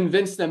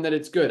convinced them that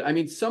it's good. I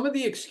mean, some of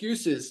the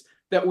excuses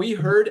that we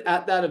heard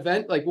at that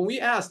event, like when we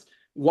asked,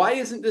 why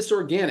isn't this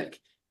organic?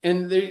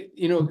 And they,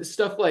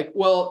 stuff like,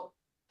 well,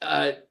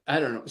 I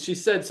don't know. She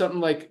said something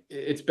like,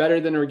 it's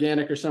better than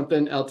organic or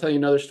something. I'll tell you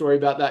another story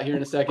about that here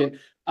in a second.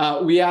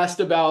 We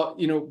asked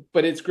about,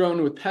 but it's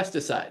grown with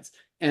pesticides.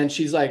 And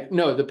she's like,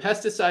 no, the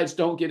pesticides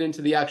don't get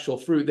into the actual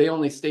fruit. They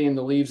only stay in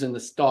the leaves and the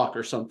stalk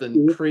or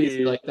something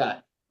crazy like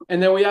that.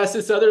 And then we asked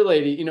this other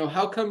lady,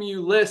 how come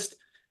you list,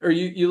 or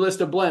you list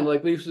a blend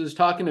like Lisa was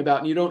talking about,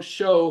 and you don't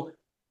show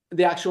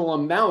the actual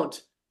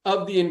amount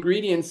of the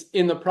ingredients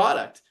in the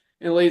product?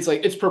 And the lady's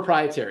like, it's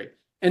proprietary.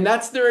 And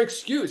that's their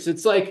excuse.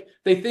 It's like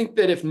they think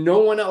that if no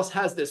one else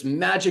has this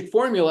magic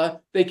formula,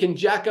 they can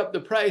jack up the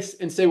price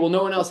and say, well,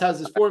 no one else has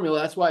this formula.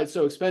 That's why it's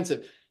so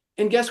expensive.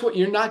 And guess what?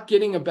 You're not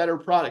getting a better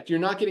product. You're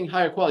not getting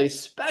higher quality,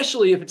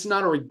 especially if it's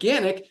not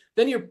organic.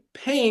 Then you're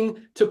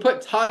paying to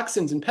put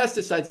toxins and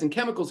pesticides and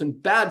chemicals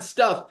and bad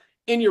stuff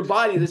in your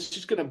body that's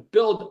just going to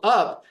build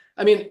up.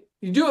 I mean,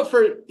 you do it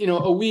for,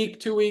 a week,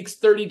 2 weeks,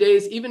 30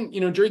 days, even,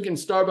 drinking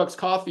Starbucks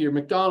coffee or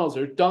McDonald's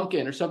or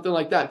Dunkin' or something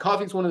like that.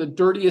 Coffee is one of the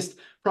dirtiest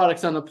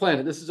products on the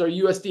planet. This is our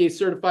USDA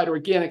certified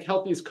organic,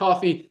 healthiest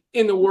coffee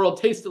in the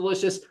world. Tastes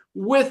delicious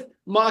with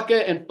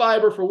maca and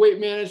fiber for weight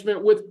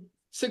management, with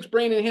 6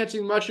 brain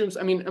enhancing mushrooms.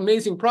 I mean,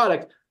 amazing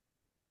product.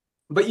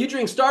 But you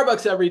drink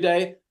Starbucks every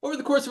day, over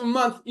the course of a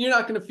month, you're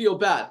not going to feel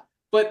bad.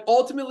 But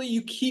ultimately,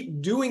 you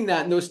keep doing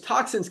that, and those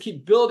toxins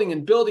keep building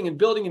and building and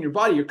building in your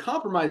body. You're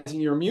compromising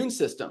your immune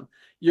system.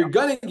 You're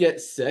going to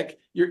get sick.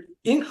 You're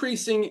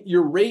increasing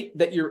your rate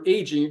that you're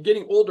aging. You're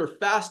getting older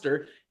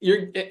faster.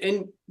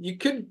 And you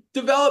could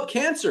develop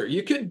cancer.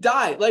 You could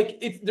die.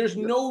 There's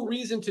no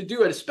reason to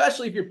do it,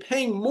 especially if you're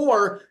paying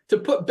more to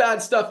put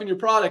bad stuff in your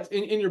product,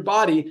 in your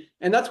body.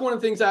 And that's one of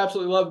the things I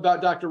absolutely love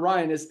about Dr.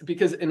 Ryan is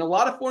because, and a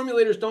lot of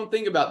formulators don't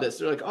think about this.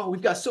 They're like, oh,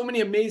 we've got so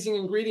many amazing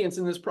ingredients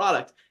in this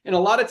product. And a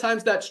lot of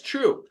times that's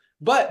true,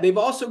 but they've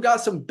also got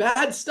some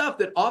bad stuff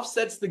that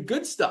offsets the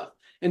good stuff.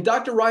 And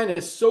Dr. Ryan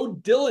is so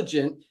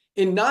diligent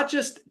in not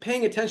just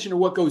paying attention to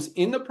what goes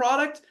in the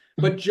product,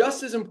 but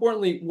just as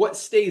importantly, what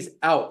stays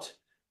out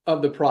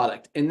of the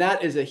product. And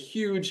that is a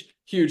huge,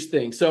 huge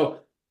thing. So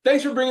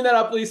thanks for bringing that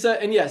up,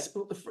 Lisa. And yes,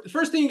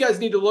 first thing you guys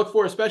need to look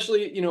for,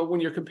 especially, when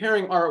you're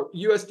comparing our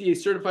USDA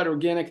certified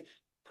organic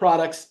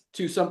products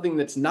to something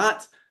that's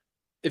not,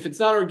 if it's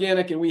not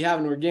organic and we have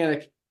an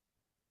organic,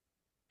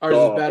 ours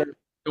is better.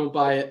 Don't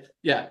buy it.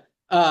 Yeah.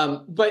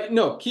 But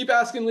no, keep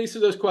asking Lisa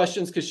those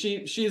questions because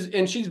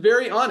she's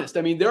very honest.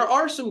 I mean, there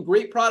are some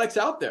great products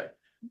out there.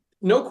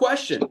 No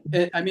question.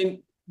 I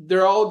mean,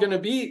 they're all going to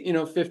be,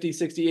 50,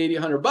 60, 80,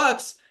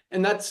 $100.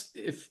 And that's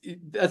if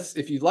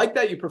you like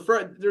that, you prefer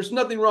it, there's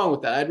nothing wrong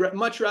with that. I'd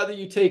much rather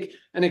you take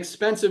an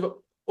expensive,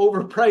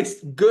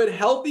 overpriced, good,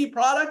 healthy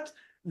product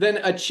than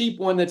a cheap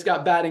one that's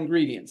got bad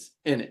ingredients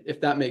in it,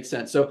 if that makes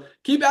sense. So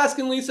keep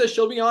asking Lisa.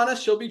 She'll be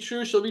honest. She'll be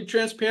true. She'll be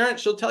transparent.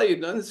 She'll tell you,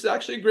 no, this is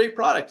actually a great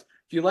product.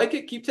 If you like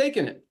it, keep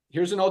taking it.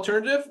 Here's an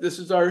alternative. This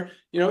is our,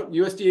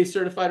 USDA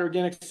certified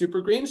organic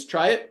super greens.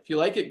 Try it. If you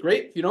like it,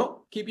 great. If you don't,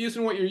 keep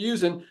using what you're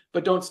using,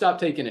 but don't stop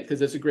taking it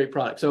because it's a great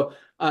product. So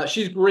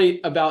she's great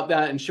about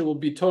that, and she will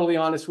be totally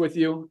honest with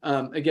you.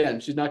 Again,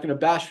 she's not going to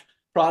bash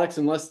products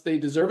unless they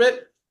deserve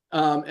it,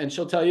 and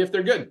she'll tell you if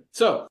they're good.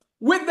 So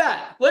with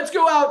that, let's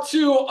go out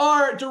to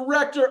our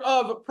director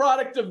of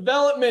product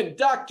development,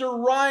 Dr.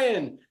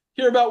 Ryan.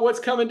 Hear about what's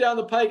coming down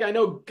the pike. I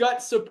know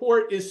gut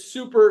support is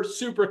super,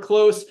 super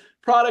close.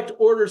 Product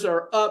orders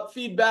are up,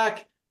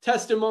 feedback,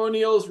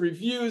 testimonials,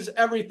 reviews,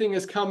 everything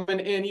is coming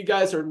in. You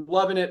guys are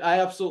loving it. I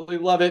absolutely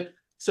love it.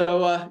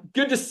 So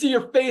good to see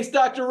your face,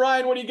 Dr.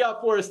 Ryan. What do you got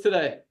for us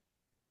today?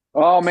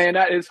 Oh, man,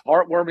 that is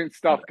heartwarming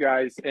stuff,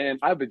 guys. And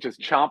I've been just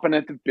chomping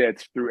at the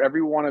bits through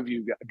every one of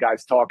you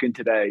guys talking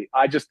today.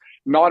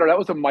 Nodder, that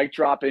was a mic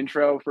drop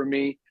intro for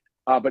me.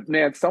 But,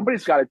 man,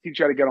 somebody's got to teach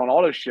you how to get on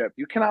auto ship.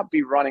 You cannot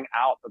be running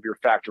out of your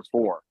Factor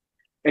 4.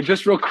 And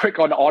just real quick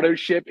on auto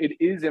ship, it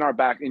is in your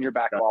back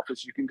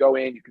office. You can go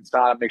in, you can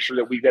sign up, make sure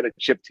that we get it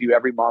shipped to you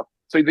every month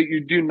so that you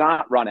do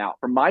not run out.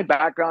 From my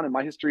background and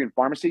my history in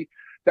pharmacy,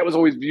 that was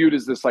always viewed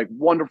as this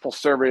wonderful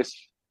service.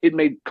 It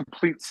made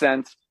complete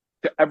sense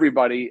to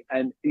everybody,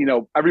 and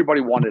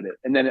everybody wanted it.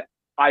 And then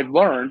I've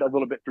learned a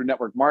little bit through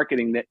network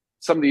marketing that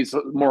some of these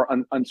more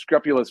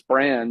unscrupulous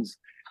brands,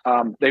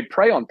 they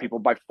prey on people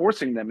by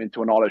forcing them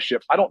into an auto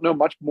ship. I don't know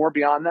much more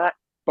beyond that.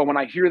 But when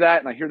I hear that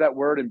and I hear that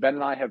word, and Ben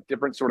and I have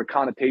different sort of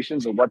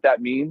connotations of what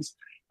that means,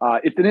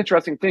 It's an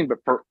interesting thing, but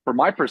for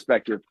my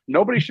perspective,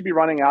 nobody should be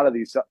running out of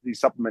these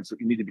supplements that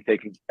you need to be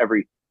taking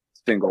every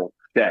single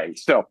day.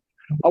 So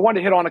I want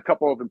to hit on a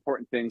couple of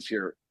important things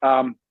here.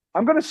 I'm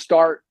going to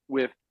start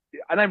with,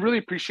 and I really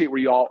appreciate where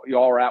y'all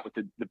are at with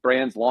the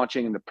brands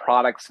launching and the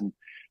products and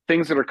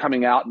things that are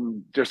coming out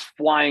and just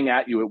flying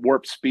at you at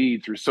warp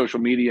speed through social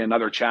media and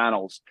other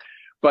channels.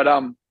 But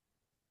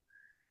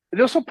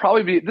this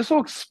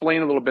will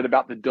explain a little bit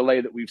about the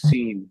delay that we've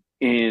seen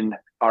in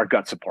our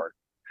gut support.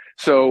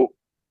 So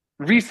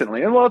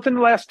recently, and well, it's in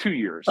the last 2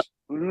 years.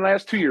 In the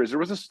last 2 years, there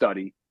was a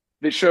study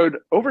that showed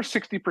over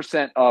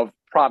 60% of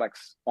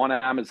products on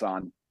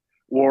Amazon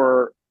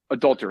were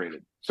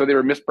adulterated. So they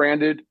were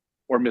misbranded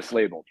or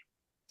mislabeled.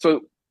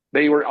 So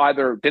they were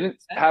either didn't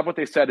have what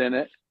they said in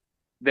it,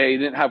 they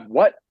didn't have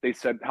what they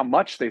said, how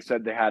much they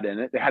said they had in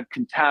it. They had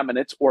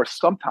contaminants, or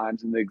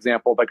sometimes in the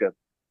example, like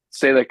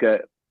a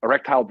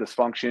erectile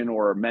dysfunction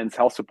or men's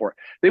health support,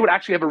 they would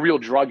actually have a real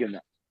drug in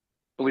them,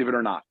 believe it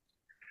or not.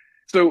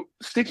 So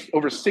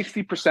over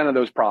 60% of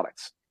those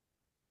products.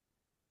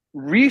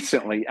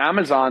 Recently,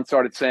 Amazon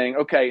started saying,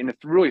 okay, and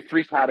it's really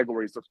 3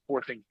 categories of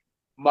forcing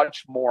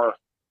much more,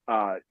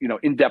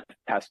 in-depth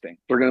testing.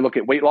 They're going to look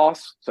at weight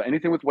loss, so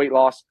anything with weight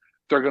loss.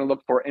 They're going to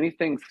look for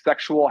anything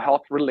sexual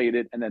health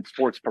related, and then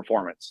sports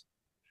performance.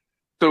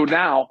 So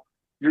now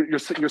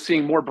you're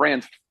seeing more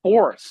brands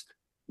forced,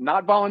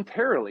 not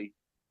voluntarily,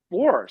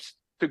 forced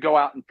to go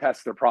out and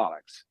test their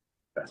products.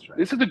 That's right.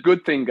 This is a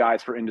good thing,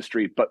 guys, for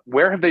industry, but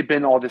where have they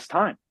been all this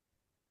time?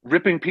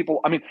 Ripping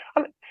people,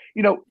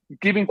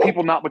 giving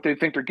people not what they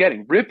think they're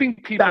getting, ripping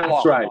people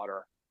off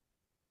water.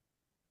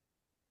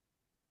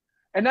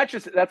 And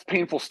that's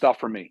painful stuff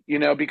for me,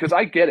 because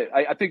I get it.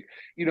 I think,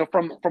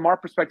 from our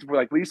perspective,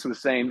 like Lisa was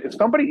saying, if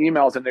somebody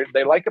emails and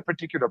they like a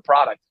particular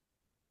product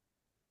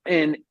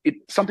and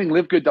it's something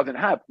LiveGood doesn't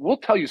have, we'll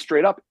tell you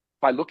straight up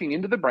by looking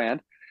into the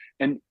brand.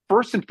 And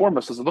first and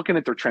foremost is looking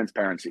at their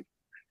transparency.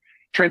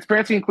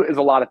 Transparency is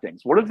a lot of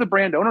things. What does the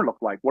brand owner look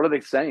like? What are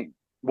they saying?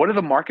 What do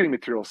the marketing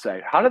materials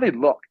say? How do they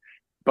look?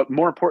 But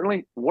more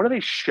importantly, what are they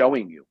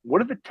showing you?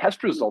 What are the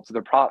test results of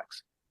their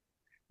products?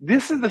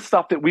 This is the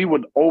stuff that we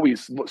would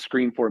always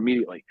screen for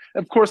immediately.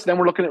 Of course, then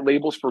we're looking at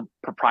labels for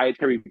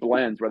proprietary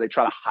blends where they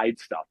try to hide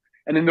stuff.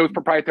 And in those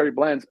proprietary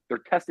blends, their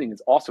testing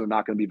is also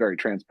not going to be very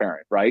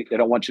transparent, right? They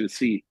don't want you to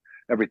see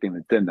everything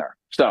that's in there.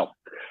 So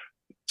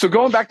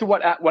going back to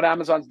what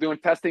Amazon's doing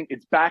testing,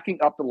 it's backing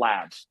up the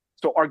labs.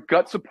 So our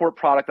gut support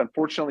product,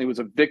 unfortunately, was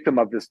a victim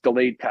of this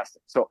delayed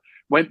testing. So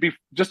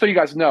just so you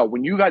guys know,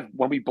 when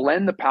we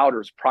blend the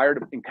powders prior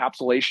to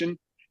encapsulation,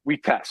 we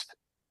test.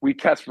 We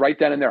test right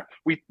then and there.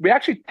 We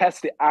actually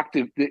test the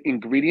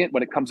ingredient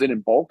when it comes in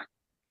bulk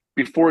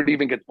before it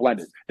even gets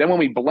blended. Then when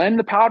we blend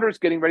the powders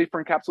getting ready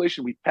for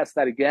encapsulation, we test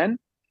that again,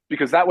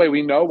 because that way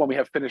we know when we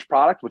have finished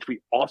product, which we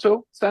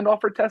also send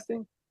off for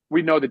testing,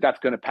 we know that that's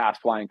going to pass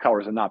flying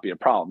colors and not be a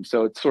problem.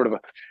 So it's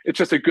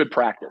just a good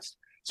practice.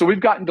 So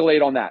we've gotten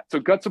delayed on that. So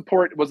gut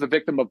support was the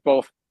victim of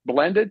both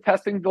blended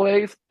testing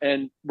delays,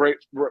 and right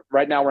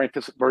now we're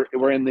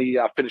in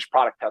the finished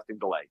product testing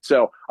delay.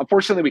 So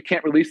unfortunately, we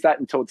can't release that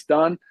until it's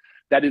done.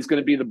 That is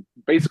going to be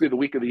basically the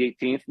week of the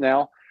 18th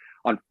now,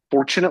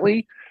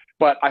 unfortunately.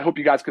 But I hope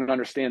you guys can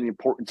understand the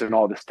importance in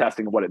all this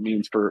testing and what it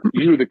means for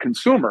you, the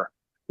consumer,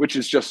 which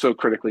is just so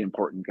critically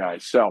important,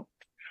 guys. So,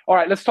 all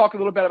right, let's talk a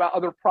little bit about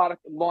other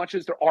product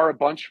launches. There are a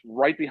bunch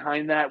right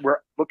behind that. We're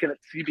looking at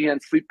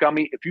CBN Sleep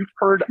Gummy. If you've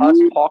heard us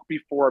talk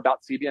before about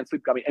CBN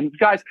Sleep Gummy, and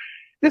guys,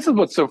 this is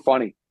what's so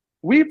funny.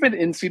 We've been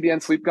in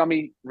CBN Sleep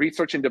Gummy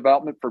research and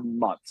development for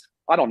months.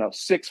 I don't know,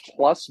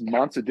 6+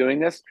 months of doing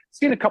this.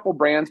 Seen a couple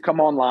brands come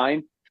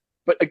online,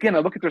 but again, I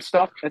look at their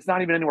stuff, and it's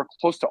not even anywhere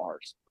close to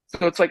ours.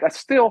 So it's like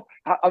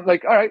I'm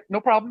like, all right, no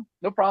problem.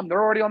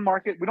 They're already on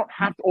market. We don't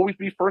have to always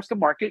be first to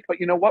market, but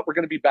you know what? We're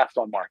going to be best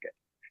on market.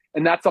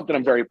 And that's something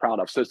I'm very proud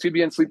of. So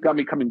CBN Sleep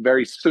Gummy coming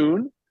very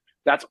soon.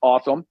 That's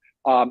awesome.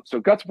 So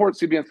gut support,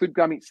 CBN Sleep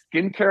Gummy,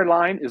 skincare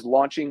line is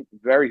launching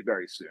very,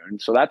 very soon.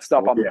 So that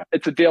stuff,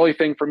 it's a daily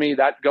thing for me.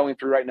 That going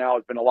through right now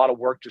has been a lot of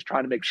work, just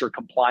trying to make sure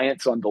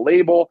compliance on the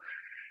label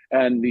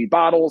and the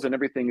bottles and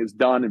everything is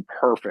done and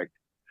perfect.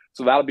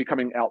 So that'll be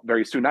coming out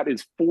very soon. That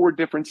is 4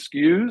 different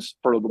SKUs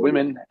for the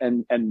women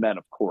and men,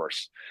 of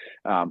course.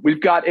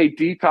 We've got a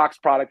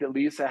detox product that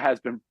Lisa has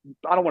been,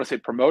 I don't want to say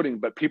promoting,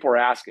 but people are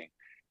asking.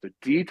 The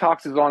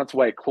detox is on its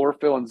way.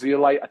 Chlorophyll and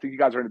zeolite. I think you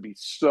guys are going to be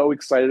so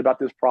excited about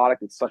this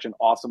product. It's such an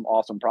awesome,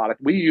 awesome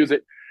product. We use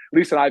it.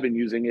 Lisa and I have been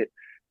using it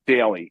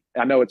daily.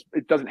 I know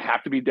it doesn't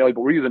have to be daily,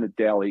 but we're using it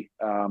daily.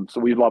 So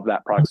we love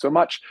that product so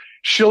much.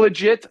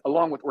 Shilajit,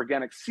 along with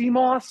organic sea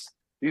moss.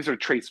 These are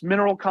trace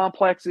mineral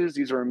complexes.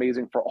 These are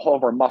amazing for all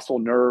of our muscle,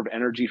 nerve,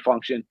 energy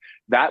function.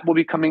 That will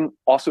be coming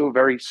also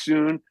very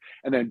soon.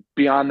 And then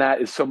beyond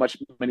that is so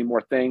many more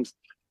things.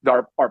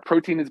 Our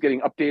protein is getting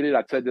updated.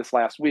 I said this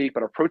last week,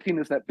 but our protein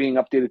is not being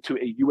updated to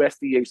a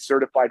USDA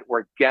certified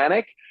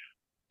organic,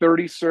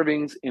 30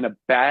 servings in a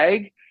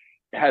bag.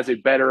 It has a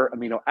better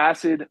amino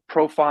acid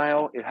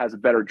profile. It has a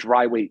better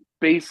dry weight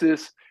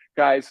basis.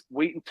 Guys,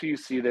 wait until you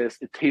see this.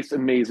 It tastes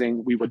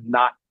amazing. We would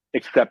not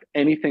accept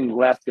anything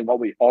less than what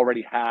we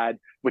already had,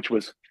 which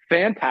was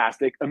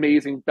fantastic,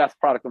 amazing, best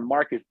product on the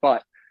market,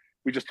 but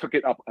we just took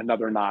it up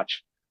another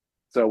notch.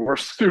 So we're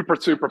super,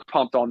 super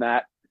pumped on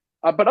that.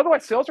 But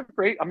otherwise, sales are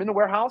great. I'm in the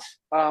warehouse.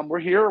 We're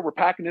here. We're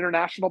packing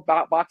international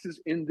boxes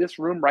in this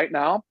room right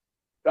now.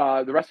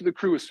 The rest of the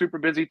crew is super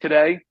busy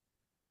today.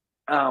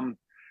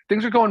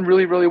 Things are going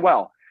really, really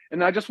well.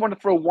 And I just want to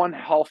throw one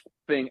health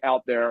thing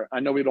out there. I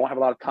know we don't have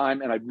a lot of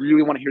time, and I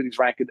really want to hear these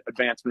rank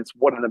advancements.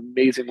 What an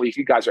amazing week.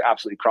 You guys are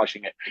absolutely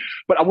crushing it.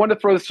 But I want to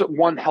throw this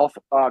one health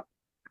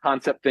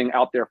concept thing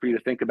out there for you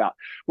to think about.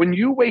 When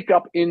you wake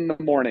up in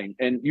the morning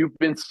and you've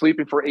been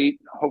sleeping for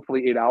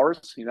hopefully 8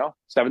 hours,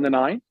 7 to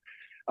 9,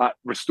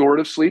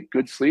 restorative sleep,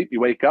 good sleep, you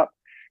wake up,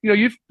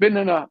 you've been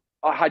in a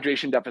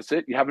hydration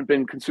deficit. You haven't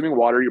been consuming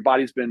water. Your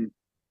body's been,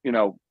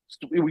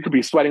 we could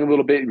be sweating a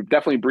little bit. You're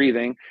definitely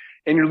breathing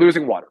and you're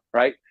losing water,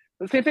 right?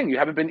 The same thing. You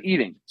haven't been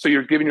eating. So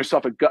you're giving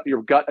yourself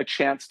your gut a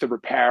chance to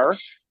repair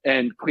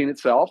and clean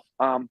itself.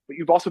 But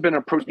you've also been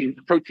in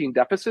a protein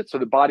deficit. So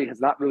the body has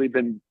not really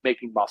been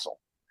making muscle.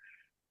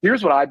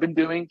 Here's what I've been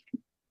doing.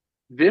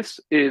 This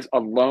is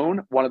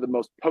alone one of the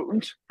most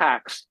potent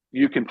hacks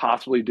you can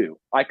possibly do.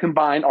 I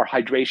combine our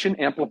hydration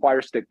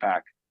amplifier stick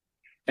pack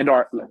and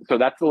so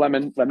that's the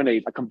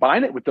lemonade. I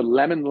combine it with the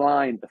lemon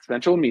lime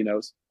essential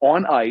aminos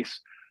on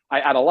ice. I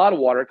add a lot of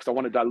water because I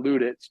want to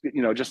dilute it,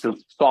 just to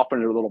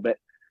soften it a little bit.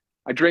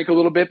 I drink a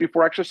little bit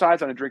before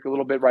exercise and I drink a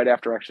little bit right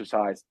after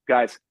exercise.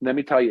 Guys, let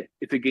me tell you,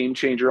 it's a game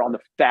changer on the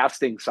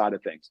fasting side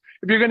of things.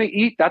 If you're going to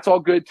eat, that's all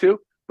good too.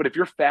 But if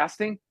you're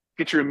fasting,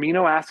 get your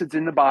amino acids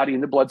in the body,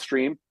 in the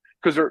bloodstream,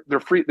 because they're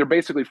free. They're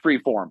basically free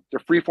form. They're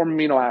free form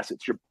amino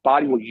acids. Your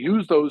body will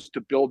use those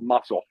to build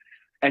muscle,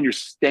 and you're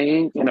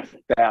staying in a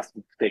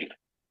fasted state.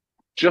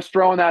 Just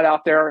throwing that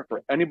out there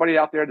for anybody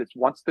out there that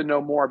wants to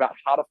know more about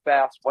how to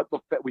fast.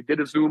 We did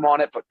a Zoom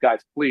on it, but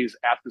guys, please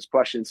ask us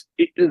questions.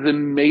 It is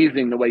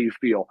amazing the way you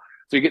feel.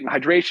 So you're getting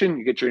hydration,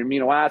 you get your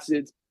amino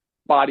acids.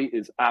 Body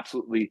is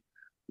absolutely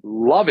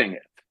loving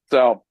it.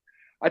 So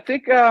I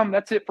think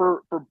that's it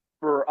for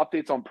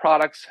updates on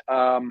products.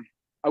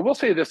 I will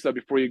say this though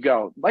before you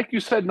go. Like you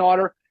said,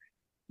 Naughter,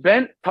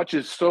 Ben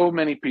touches so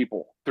many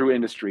people through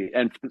industry,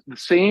 and the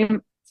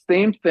same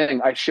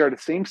thing. I share the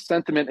same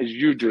sentiment as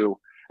you do.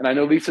 And I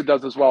know Lisa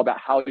does as well about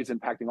how he's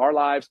impacting our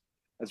lives,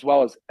 as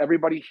well as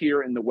everybody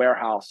here in the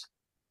warehouse.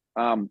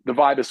 The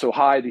vibe is so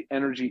high. The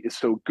energy is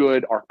so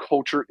good. Our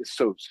culture is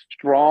so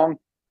strong.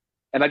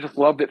 And I just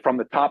loved it from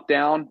the top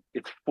down.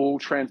 It's full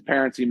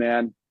transparency,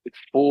 man. It's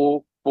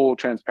full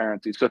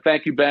transparency. So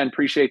thank you, Ben.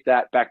 Appreciate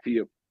that. Back to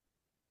you.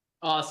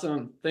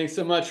 Awesome. Thanks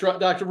so much,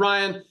 Dr.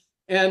 Ryan.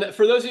 And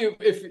for those of you,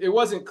 if it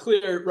wasn't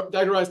clear,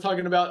 Dr. Ryan's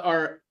talking about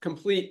our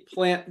complete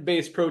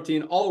plant-based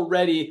protein,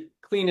 already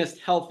cleanest,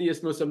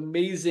 healthiest, most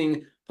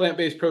amazing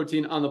plant-based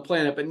protein on the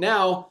planet. But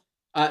now,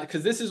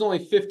 because this is only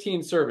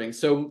 15 servings,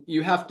 so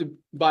you have to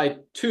buy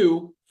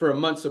 2 for a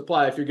month's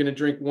supply if you're going to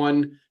drink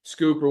 1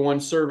 scoop or 1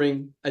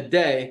 serving a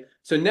day.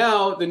 So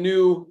now the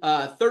new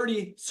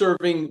 30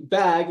 serving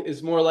bag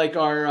is more like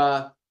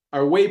our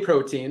whey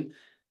protein,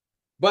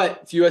 but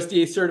it's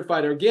USDA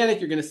certified organic.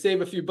 You're going to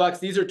save a few bucks.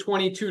 These are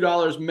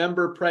 $22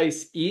 member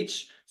price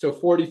each, so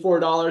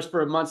 $44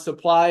 for a month's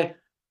supply.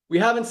 We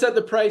haven't set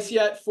the price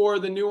yet for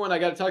the new one. I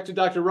got to talk to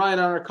Dr. Ryan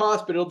on our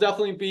cost, but it'll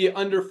definitely be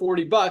under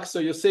 40 bucks. So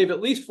you'll save at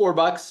least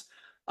 $4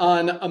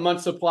 on a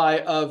month's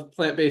supply of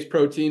plant-based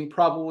protein,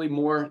 probably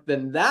more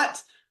than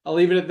that. I'll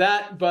leave it at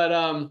that.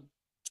 But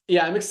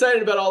yeah, I'm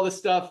excited about all this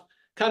stuff.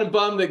 Kind of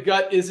bummed that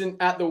Gut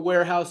isn't at the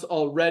warehouse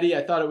already.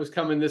 I thought it was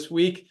coming this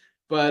week,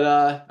 but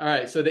all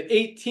right. So the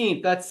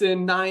 18th, that's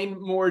in 9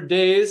 more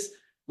days.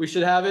 We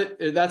should have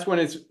it. That's when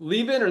it's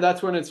leaving, or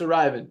that's when it's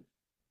arriving?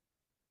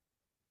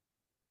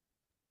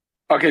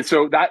 Okay,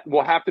 so that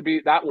will have to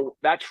be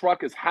that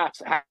truck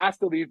has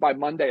to leave by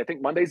Monday. I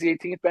think Monday's the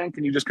 18th, Ben.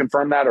 Can you just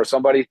confirm that, or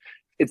somebody?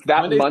 It's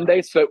that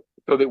Monday, so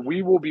that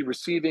we will be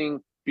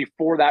receiving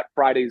before that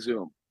Friday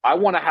Zoom. I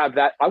want to have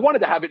that. I wanted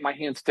to have it in my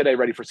hands today,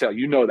 ready for sale.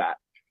 You know that.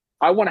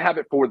 I want to have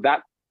it for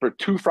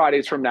 2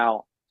 Fridays from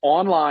now,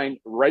 online,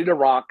 ready to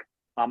rock.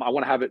 I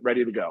want to have it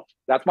ready to go.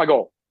 That's my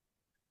goal.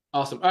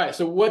 Awesome. All right.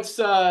 So what's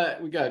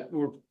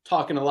we're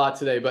talking a lot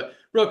today, but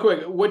real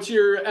quick, what's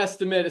your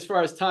estimate as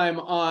far as time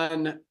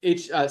on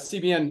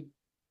CBN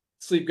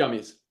sleep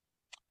gummies?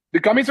 The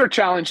gummies are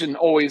challenging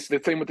always.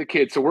 The same with the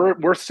kids. So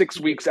we're 6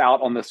 weeks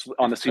out on the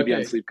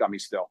CBN sleep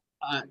gummies still.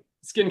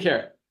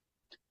 Skincare.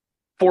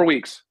 4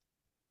 weeks.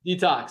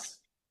 Detox.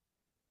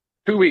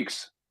 2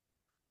 weeks.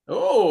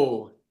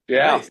 Oh,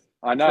 yeah, nice.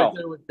 I know. Right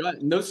there with gut.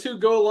 And those two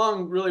go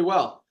along really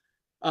well.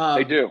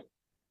 They do.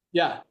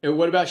 Yeah. And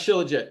what about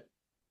Shilajit?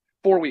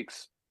 4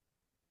 weeks.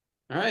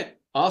 All right.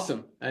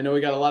 Awesome. I know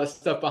we got a lot of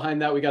stuff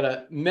behind that. We got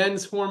a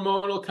men's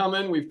hormonal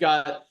coming. We've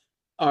got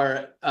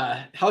our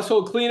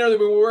household cleaner that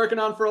we've been working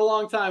on for a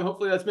long time.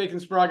 Hopefully that's making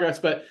some progress,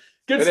 but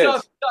good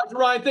stuff. Dr.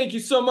 Ryan, thank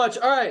you so much.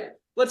 All right.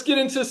 Let's get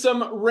into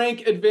some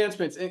rank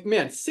advancements. And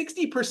man,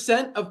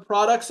 60% of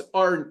products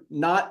are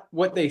not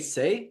what they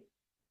say.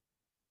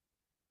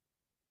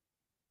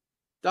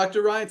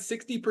 Dr. Ryan,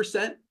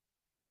 60%?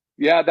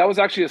 Yeah, that was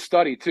actually a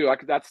study too.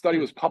 That study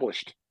was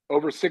published.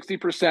 Over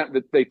 60%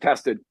 that they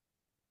tested.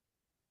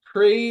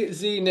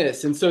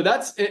 Craziness. And so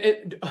that's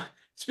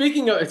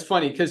speaking of, it's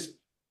funny because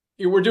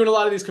we're doing a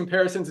lot of these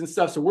comparisons and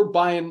stuff. So we're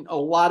buying a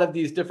lot of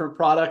these different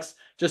products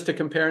just to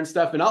compare and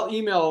stuff. And I'll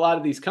email a lot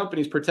of these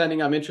companies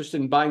pretending I'm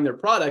interested in buying their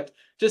product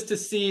just to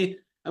see.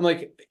 I'm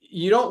like,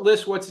 you don't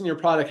list what's in your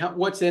product,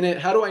 what's in it.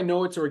 How do I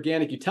know it's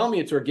organic? You tell me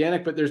it's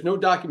organic, but there's no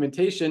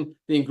documentation.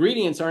 The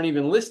ingredients aren't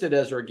even listed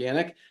as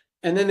organic.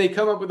 And then they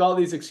come up with all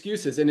these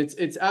excuses. And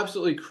it's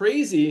absolutely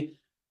crazy.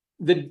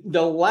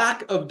 The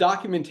lack of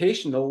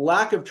documentation, the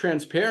lack of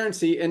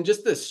transparency, and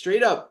just the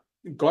straight up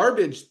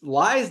garbage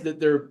lies that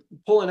they're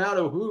pulling out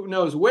of who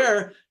knows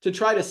where to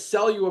try to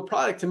sell you a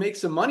product to make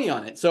some money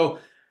on it. So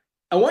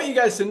I want you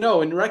guys to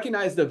know and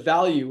recognize the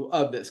value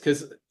of this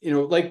because,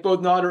 like both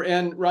Nader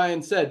and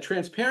Ryan said,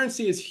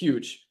 transparency is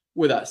huge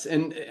with us.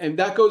 And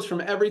that goes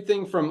from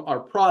everything from our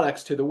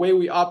products to the way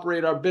we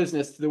operate our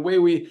business, to the way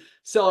we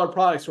sell our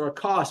products, to our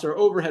costs, our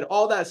overhead,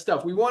 all that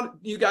stuff. We want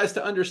you guys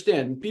to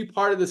understand and be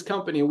part of this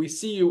company. And we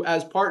see you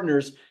as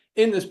partners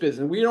in this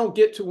business. We don't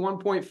get to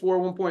 1.4,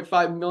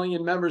 1.5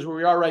 million members where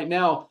we are right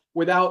now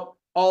without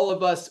all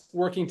of us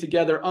working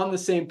together on the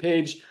same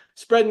page,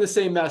 spreading the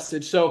same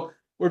message. So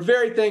we're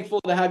very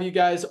thankful to have you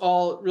guys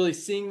all really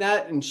seeing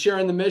that and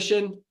sharing the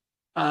mission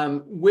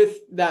with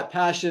that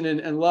passion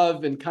and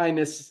love and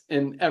kindness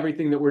and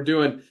everything that we're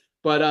doing.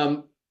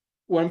 But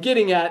what I'm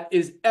getting at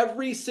is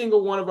every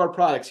single one of our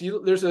products.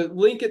 There's a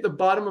link at the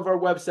bottom of our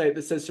website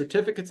that says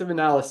certificates of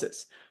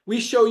analysis. We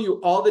show you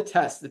all the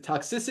tests, the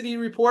toxicity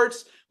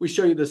reports. We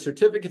show you the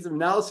certificates of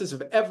analysis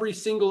of every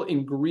single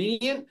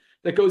ingredient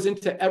that goes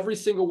into every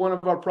single one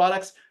of our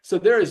products. So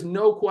there is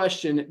no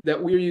question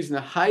that we're using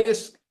the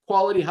highest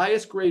quality,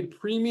 highest grade,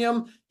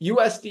 premium,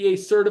 USDA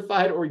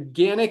certified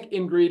organic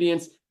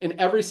ingredients in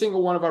every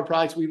single one of our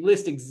products. We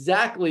list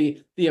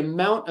exactly the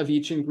amount of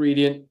each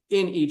ingredient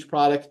in each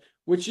product,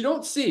 which you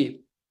don't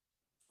see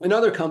in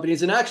other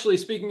companies. And actually,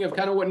 speaking of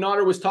kind of what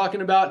Nader was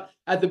talking about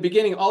at the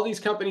beginning, all these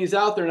companies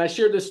out there, and I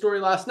shared this story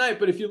last night,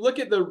 but if you look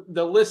at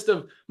the list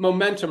of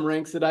momentum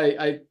ranks that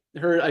I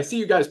heard, I see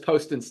you guys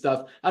posting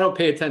stuff. I don't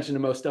pay attention to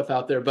most stuff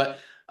out there, but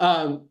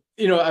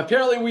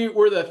apparently we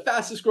were the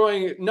fastest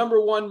growing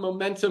 #1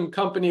 momentum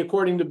company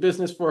according to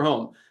Business for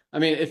Home. I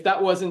mean, if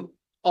that wasn't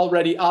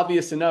already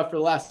obvious enough for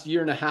the last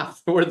year and a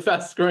half, we're the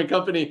fastest growing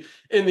company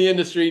in the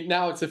industry.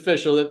 Now it's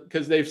official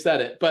because they've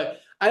said it.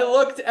 But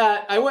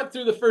I went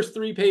through the first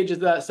 3 pages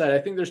of that site. I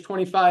think there's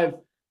 25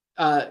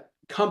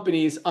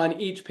 companies on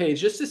each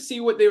page just to see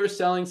what they were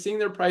selling, seeing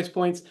their price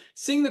points,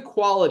 seeing the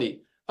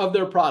quality of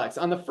their products.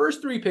 On the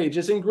first 3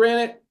 pages, and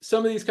granted,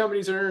 some of these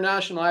companies are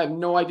international. I have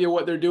no idea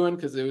what they're doing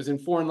because it was in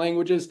foreign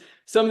languages.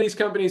 Some of these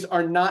companies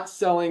are not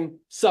selling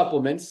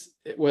supplements,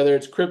 whether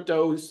it's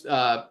cryptos,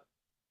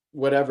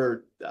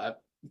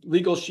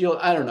 Legal Shield,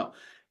 I don't know,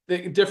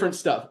 different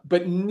stuff.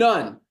 But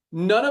none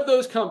of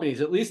those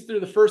companies, at least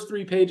through the first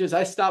 3 pages,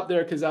 I stopped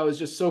there because I was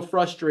just so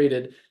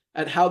frustrated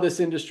at how this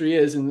industry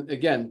is. And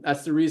again,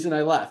 that's the reason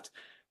I left.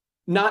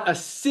 Not a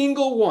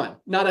single one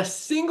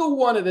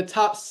of the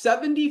top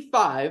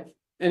 75,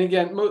 and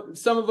again,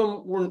 some of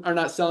them are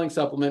not selling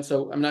supplements,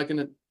 so I'm not going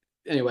to,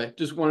 anyway,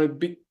 just want to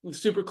be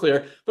super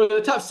clear. But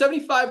the top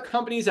 75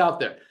 companies out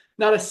there,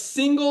 not a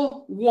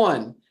single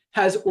one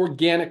has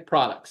organic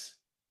products.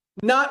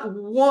 Not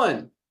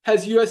one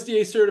has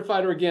USDA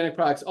certified organic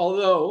products,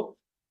 although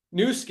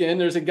Nu Skin,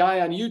 there's a guy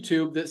on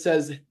YouTube that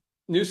says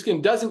Nu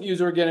Skin doesn't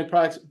use organic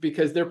products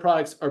because their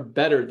products are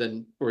better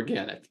than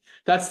organic.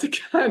 That's the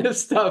kind of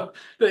stuff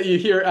that you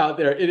hear out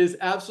there. It is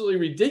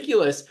absolutely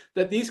ridiculous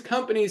that these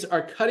companies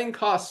are cutting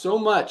costs so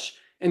much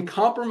and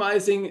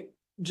compromising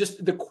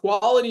just the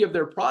quality of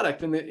their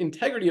product and the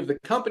integrity of the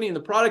company and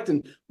the product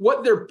and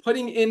what they're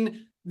putting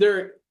in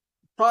their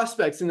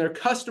prospects and their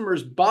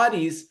customers'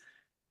 bodies,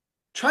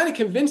 trying to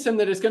convince them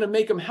that it's going to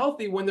make them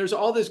healthy when there's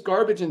all this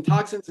garbage and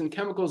toxins and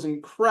chemicals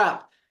and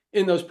crap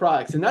in those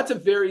products. And that's a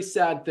very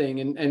sad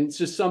thing. And it's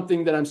just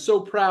something that I'm so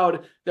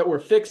proud that we're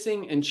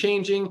fixing and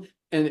changing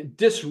and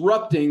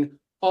disrupting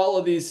all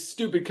of these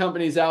stupid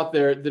companies out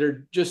there that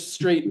are just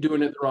straight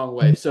doing it the wrong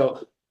way.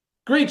 So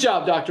great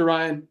job, Dr.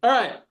 Ryan. All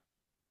right.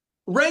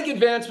 Rank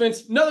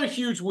advancements, another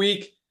huge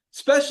week,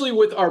 especially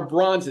with our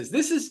bronzes.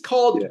 This is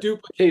called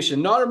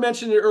duplication. Nader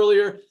mentioned it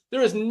earlier.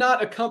 There is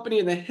not a company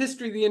in the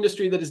history of the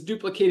industry that has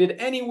duplicated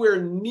anywhere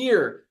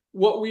near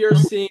what we are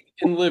seeing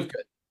in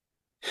LiveGood.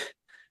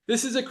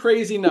 This is a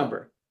crazy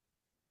number.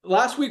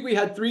 Last week we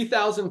had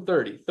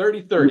 3,030.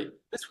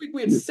 This week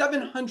we had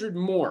 700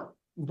 more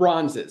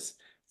bronzes.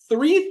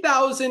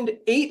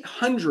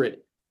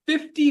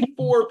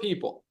 3,854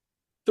 people.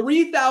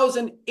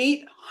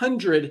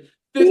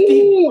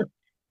 3,854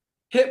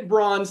 hit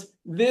bronze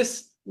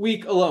this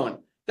week alone.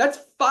 That's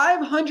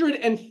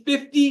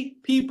 550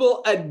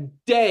 people a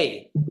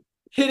day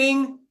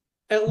hitting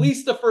at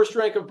least the first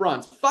rank of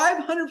bronze.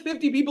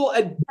 550 people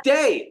a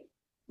day.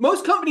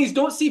 Most companies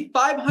don't see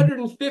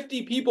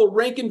 550 people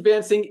rank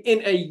advancing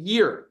in a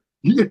year.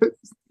 Yes,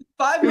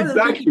 550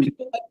 exactly.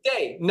 people a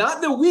day, not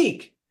the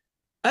week,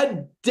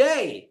 a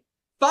day.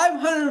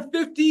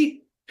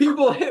 550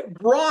 people hit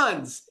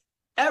bronze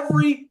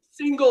every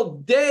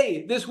single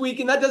day this week,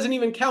 and that doesn't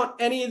even count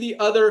any of the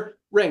other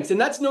ranks.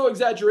 And that's no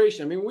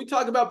exaggeration. I mean, when we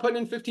talk about putting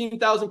in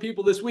 15,000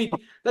 people this week,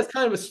 that's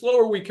kind of a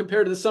slower week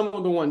compared to some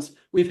of the ones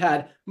we've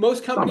had.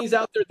 Most companies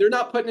out there, they're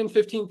not putting in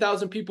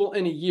 15,000 people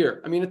in a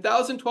year. I mean,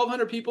 1,000,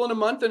 1,200 people in a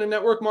month in a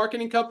network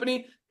marketing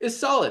company is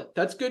solid.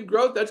 That's good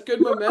growth. That's good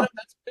momentum.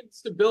 That's good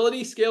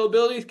stability,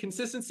 scalability,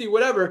 consistency,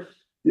 whatever.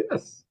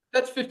 Yes.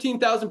 That's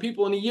 15,000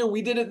 people in a year.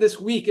 We did it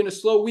this week in a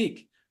slow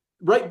week,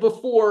 right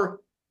before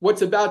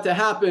what's about to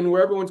happen,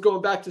 where everyone's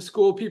going back to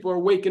school, people are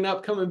waking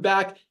up, coming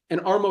back, and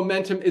our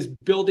momentum is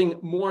building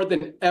more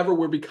than ever.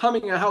 We're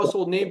becoming a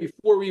household name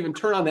before we even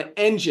turn on the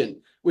engine,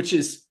 which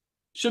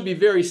should be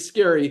very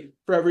scary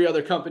for every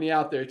other company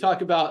out there.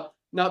 Talk about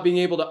not being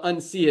able to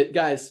unsee it.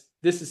 Guys,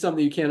 this is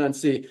something you can't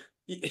unsee.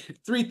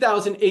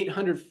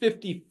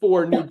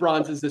 3,854 new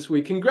bronzes this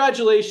week.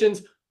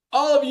 Congratulations.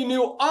 All of you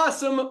new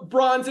awesome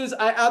bronzes.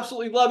 I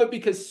absolutely love it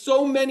because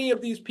so many of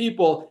these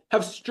people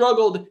have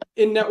struggled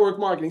in network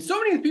marketing. So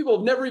many people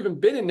have never even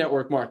been in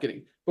network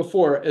marketing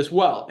before as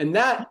well. And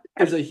that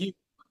is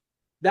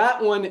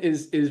that one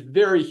is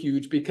very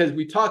huge because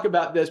we talk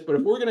about this, but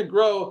if we're going to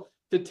grow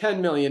to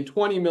 10 million,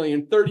 20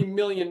 million, 30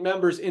 million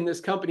members in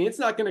this company, it's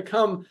not going to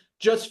come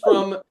just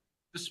from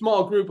a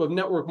small group of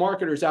network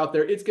marketers out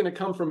there. It's going to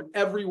come from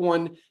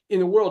everyone in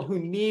the world who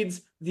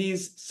needs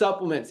these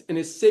supplements and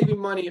is saving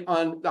money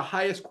on the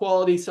highest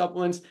quality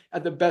supplements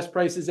at the best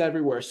prices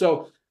everywhere.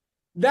 So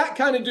that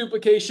kind of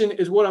duplication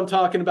is what I'm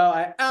talking about.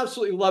 I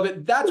absolutely love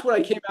it. That's what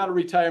I came out of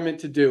retirement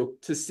to do,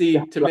 to see,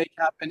 to make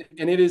happen.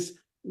 And it is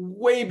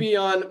way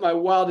beyond my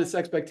wildest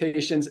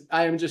expectations.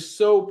 I am just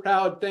so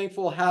proud,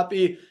 thankful,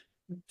 happy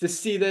to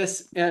see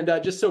this, and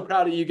just so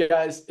proud of you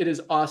guys. It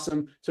is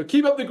awesome. So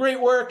keep up the great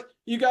work.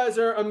 You guys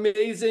are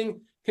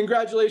amazing.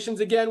 Congratulations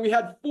again. We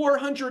had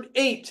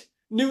 408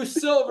 new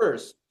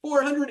silvers,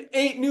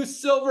 408 new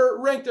silver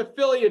ranked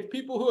affiliates,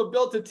 people who have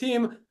built a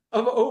team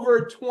of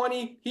over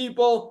 20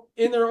 people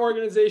in their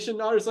organization.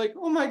 Now it's like,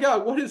 oh my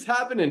God, what is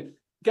happening?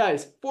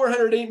 Guys,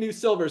 408 new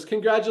silvers.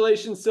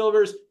 Congratulations,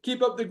 silvers.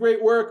 Keep up the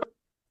great work.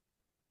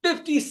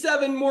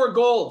 57 more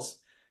golds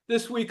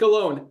this week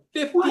alone.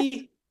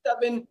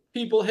 57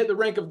 people hit the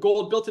rank of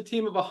gold, built a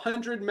team of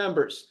 100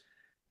 members.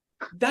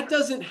 That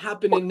doesn't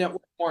happen in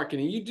network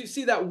marketing. You do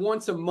see that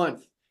once a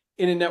month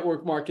in a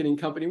network marketing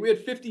company. We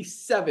had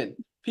 57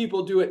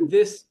 people do it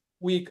this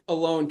week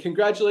alone.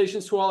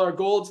 Congratulations to all our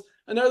golds.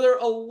 Another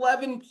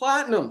 11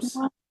 platinums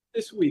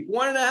this week,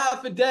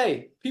 1.5 a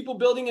day. People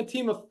building a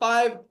team of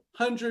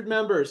 500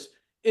 members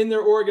in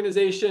their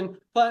organization.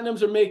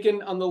 Platinums are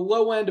making on the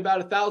low end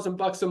about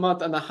 $1,000 a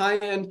month, on the high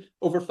end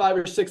over $5,000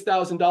 or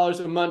 $6,000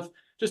 a month.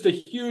 Just a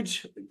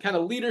huge kind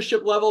of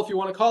leadership level, if you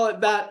want to call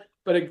it that,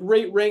 but a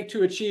great rank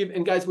to achieve.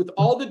 And guys, with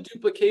all the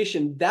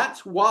duplication,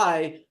 that's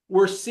why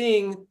we're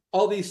seeing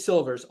all these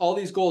silvers, all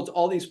these golds,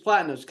 all these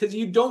platinums, because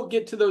you don't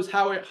get to those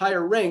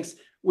higher ranks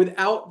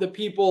without the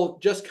people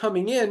just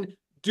coming in,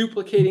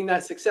 duplicating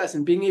that success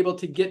and being able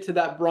to get to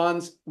that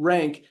bronze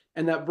rank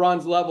and that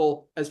bronze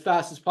level as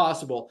fast as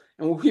possible.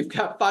 And when we've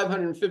got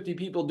 550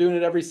 people doing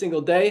it every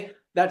single day,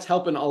 that's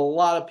helping a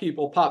lot of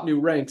people pop new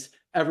ranks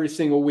every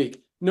single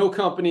week. No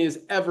company has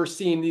ever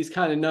seen these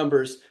kind of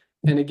numbers.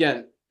 And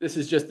again, this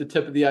is just the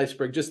tip of the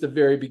iceberg, just the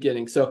very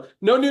beginning. So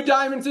no new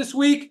diamonds this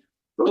week.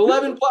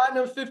 11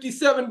 platinum,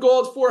 57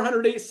 golds,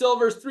 408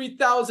 silvers,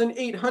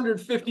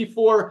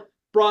 3,854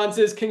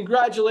 bronzes.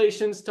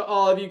 Congratulations to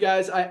all of you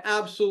guys. I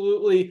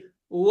absolutely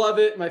love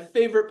it. My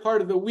favorite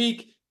part of the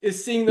week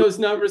is seeing those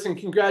numbers and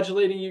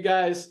congratulating you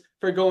guys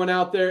for going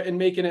out there and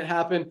making it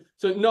happen.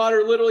 So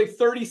Nader, literally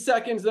 30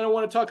 seconds. Then I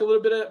want to talk a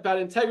little bit about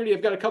integrity.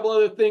 I've got a couple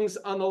other things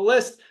on the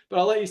list, but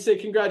I'll let you say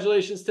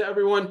congratulations to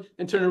everyone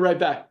and turn it right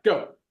back.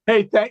 Go.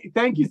 Hey,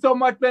 thank you so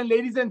much, Ben.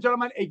 Ladies and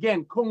gentlemen,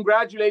 again,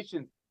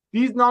 congratulations.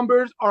 These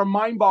numbers are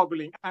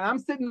mind-boggling. And I'm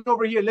sitting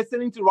over here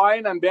listening to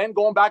Ryan and Ben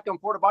going back and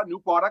forth about new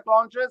product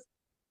launches.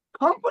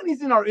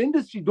 Companies in our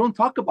industry don't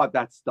talk about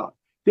that stuff.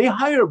 They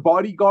hire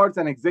bodyguards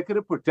and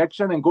executive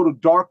protection and go to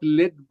dark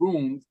lit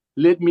rooms,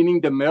 lit meaning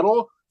the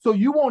middle, so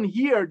you won't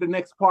hear the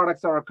next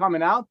products that are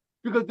coming out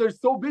because they're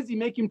so busy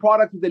making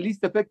products with the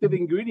least effective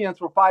ingredients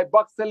for $5,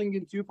 selling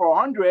it to you for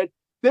 100.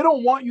 They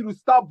don't want you to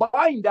stop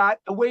buying that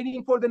and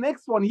waiting for the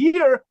next one.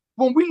 Here,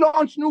 when we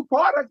launch new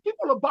products,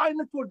 people are buying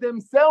it for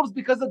themselves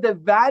because of the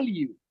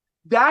value.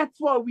 That's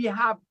why we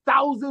have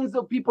thousands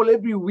of people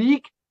every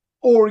week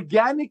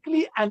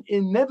organically and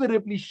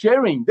inevitably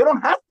sharing. They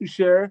don't have to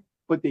share,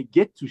 but they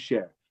get to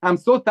share. I'm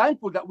so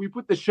thankful that we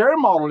put the share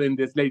model in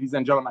this, ladies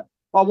and gentlemen.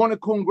 I want to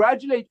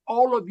congratulate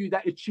all of you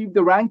that achieved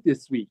the rank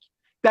this week.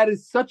 That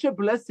is such a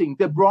blessing.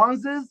 The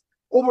bronzes,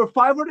 over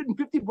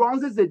 550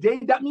 bronzes a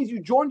day. That means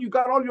you joined, you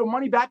got all your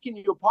money back in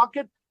your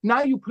pocket.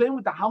 Now you're playing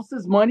with the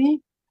house's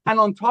money. And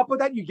on top of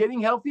that, you're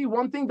getting healthy.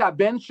 One thing that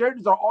Ben shared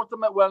is our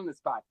ultimate wellness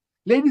pack.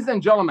 Ladies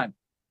and gentlemen,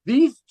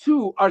 these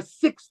two are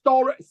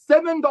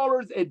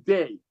 $7 a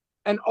day.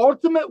 An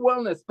ultimate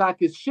wellness pack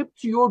is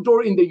shipped to your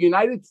door in the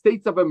United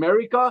States of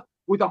America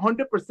with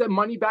 100%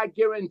 money back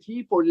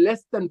guarantee for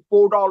less than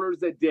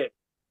 $4 a day.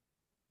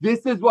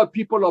 This is what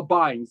people are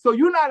buying. So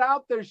you're not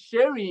out there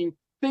sharing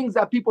things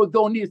that people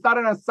don't need. It's not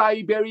an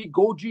acai berry,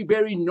 goji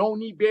berry,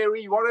 noni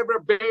berry, whatever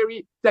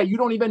berry that you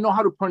don't even know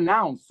how to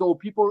pronounce. So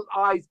people's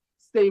eyes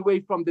stay away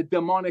from the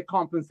demonic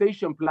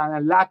compensation plan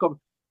and lack of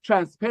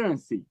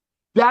transparency.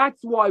 That's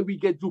why we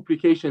get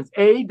duplications.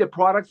 A, the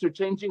products are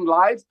changing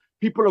lives.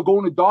 People are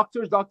going to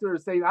doctors.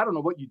 Doctors are saying, I don't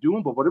know what you're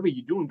doing, but whatever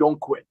you're doing, don't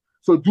quit.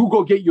 So do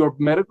go get your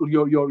medical,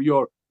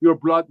 your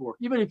blood work,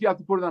 even if you have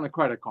to put it on a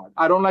credit card.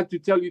 I don't like to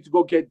tell you to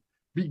go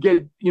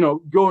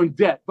go in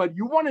debt, but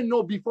you want to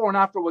know before and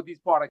after what these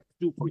products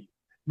do for you.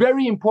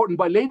 Very important.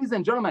 But ladies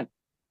and gentlemen,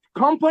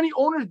 company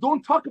owners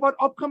don't talk about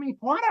upcoming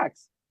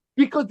products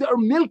because they are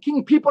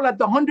milking people at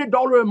the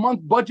 $100 a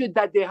month budget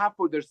that they have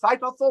for their side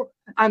hustle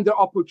and their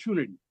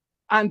opportunity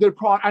and their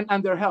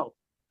and their health.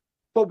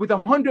 But with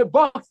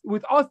 $100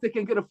 with us, they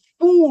can get a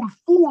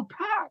full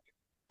pack.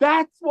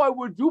 That's why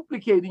we're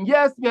duplicating.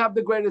 Yes, we have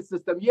the greatest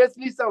system. Yes,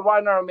 Lisa and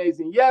Ryan are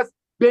amazing. Yes,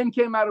 Ben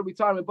came out of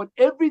retirement. But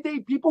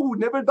everyday people who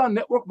never done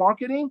network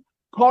marketing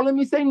calling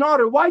me saying,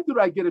 Nader, why did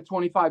I get a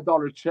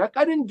 $25 check?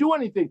 I didn't do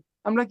anything.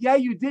 I'm like, yeah,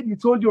 you did. You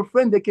told your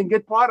friend they can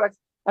get products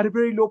at a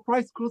very low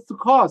price, close to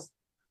cost.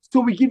 So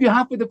we give you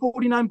half of the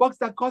 $49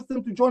 that cost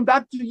them to join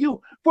back to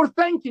you for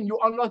thanking you,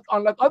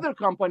 unlike other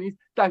companies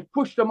that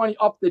push the money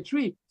up the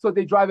tree. So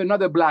they drive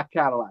another black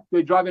Cadillac.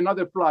 They drive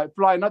another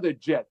fly another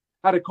jet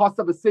at a cost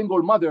of a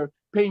single mother,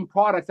 paying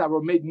products that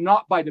were made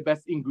not by the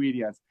best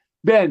ingredients.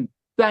 Ben,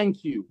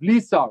 thank you.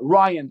 Lisa,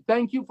 Ryan,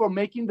 thank you for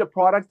making the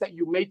products that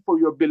you made for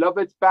your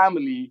beloved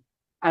family.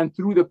 And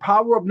through the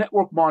power of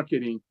network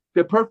marketing,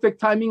 the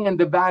perfect timing and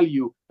the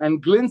value,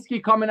 and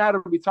Glinsky coming out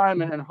of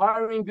retirement and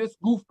hiring this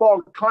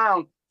goofball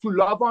clown to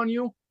love on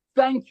you,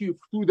 thank you.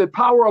 Through the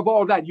power of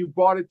all that, you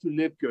brought it to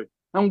LiveGood.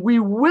 And we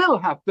will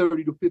have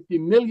 30 to 50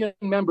 million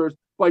members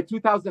by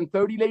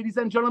 2030, ladies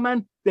and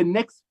gentlemen. The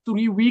next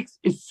 3 weeks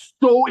is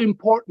so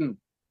important.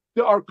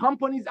 There are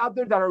companies out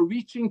there that are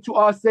reaching to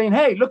us saying,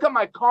 hey, look at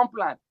my comp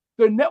plan.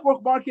 They're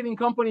network marketing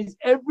companies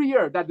every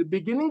year that at the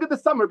beginning of the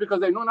summer, because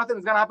they know nothing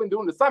is going to happen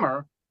during the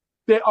summer,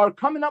 they are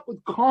coming up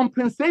with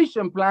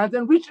compensation plans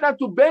and reaching out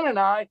to Ben and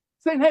I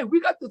saying, hey,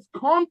 we got this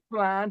comp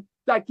plan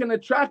that can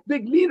attract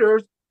big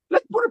leaders.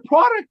 Let's put a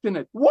product in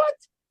it. What?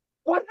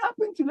 What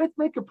happened to let's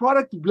make a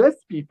product to bless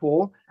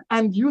people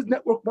and use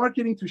network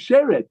marketing to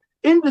share it?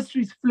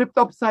 Industries flipped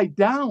upside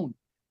down.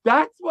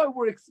 That's why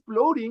we're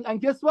exploding.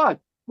 And guess what?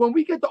 When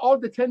we get to all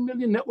the 10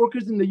 million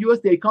networkers in the US,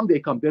 they come. They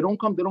don't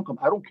come.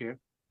 I don't care.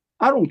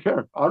 I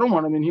don't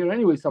want them in here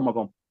anyway, some of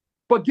them.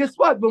 But guess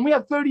what? When we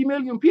have 30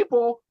 million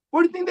people,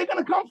 where do you think they're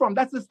going to come from?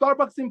 That's a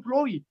Starbucks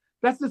employee.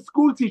 That's a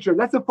school teacher.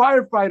 That's a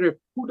firefighter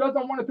who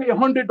doesn't want to pay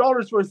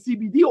 $100 for a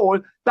CBD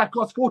oil that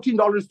costs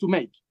 $14 to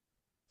make.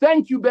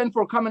 Thank you, Ben,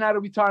 for coming out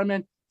of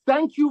retirement.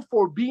 Thank you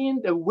for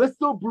being the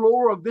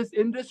whistleblower of this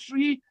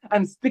industry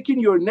and sticking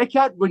your neck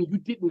out when you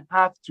didn't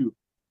have to.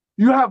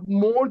 You have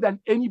more than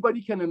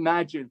anybody can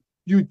imagine.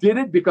 You did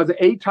it because of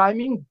A,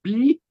 timing,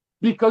 B,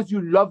 because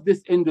you love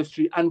this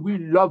industry, and we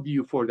love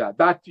you for that.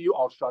 Back to you.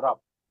 I'll shut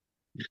up.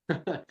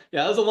 Yeah,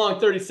 that was a long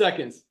 30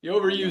 seconds. You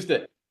overused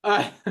it.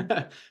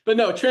 But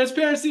no,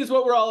 transparency is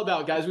what we're all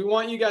about, guys. We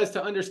want you guys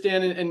to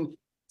understand and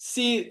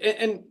see,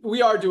 and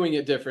we are doing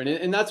it different.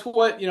 And that's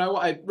what,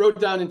 I wrote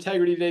down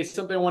integrity today,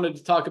 something I wanted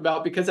to talk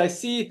about, because I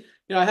see,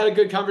 I had a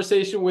good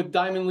conversation with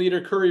Diamond leader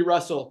Curry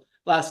Russell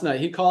last night.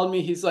 He called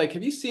me. He's like,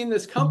 have you seen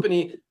this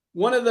company?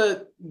 One of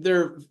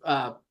their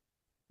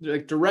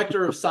like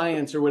director of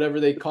science or whatever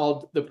they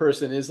called the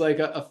person is like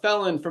a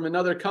felon from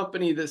another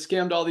company that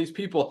scammed all these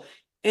people.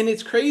 And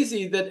it's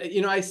crazy that,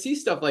 I see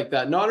stuff like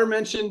that. Nader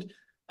mentioned,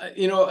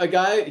 a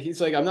guy,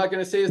 he's like, I'm not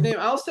going to say his name.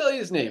 I'll tell you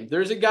his name.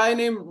 There's a guy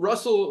named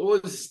Russell,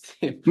 what was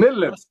his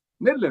name?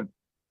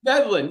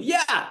 Medlin.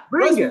 Yeah.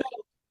 Bring it.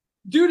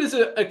 Dude is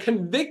a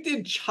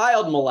convicted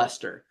child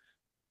molester.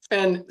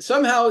 And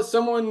somehow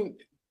someone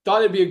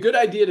thought it'd be a good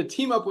idea to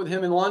team up with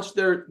him and launch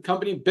their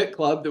company Bit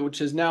Club, which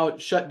is now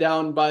shut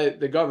down by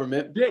the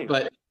government. Yeah.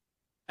 But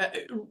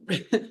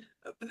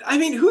I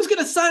mean, who's going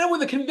to sign up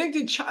with a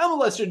convicted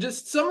child molester?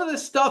 Just some of the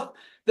stuff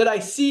that I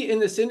see in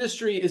this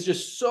industry is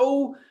just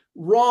so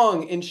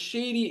wrong and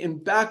shady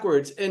and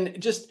backwards. And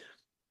just,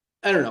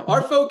 I don't know.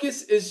 Our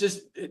focus is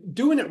just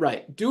doing it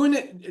right,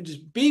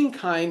 just being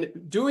kind,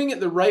 doing it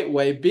the right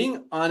way,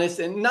 being honest,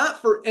 and not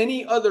for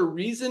any other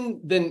reason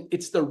than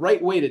it's the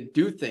right way to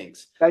do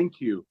things. Thank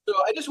you. So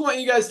I just want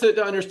you guys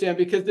to understand,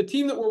 because the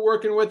team that we're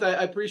working with, I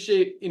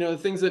appreciate, the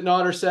things that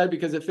Nader said,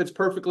 because it fits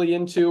perfectly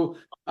into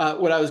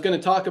what I was going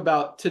to talk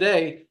about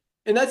today.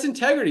 And that's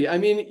integrity. I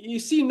mean, you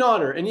see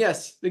Nader, and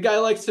yes, the guy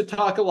likes to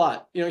talk a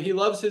lot. He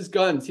loves his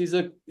guns. He's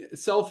a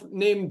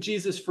self-named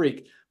Jesus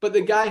freak, but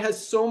the guy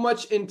has so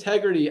much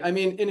integrity. I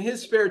mean, in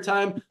his spare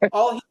time,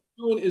 all he's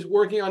doing is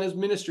working on his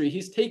ministry.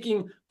 He's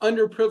taking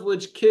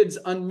underprivileged kids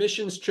on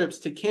missions trips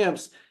to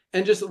camps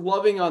and just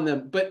loving on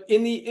them. But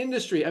in the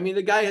industry, I mean,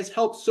 the guy has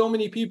helped so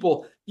many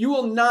people. You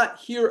will not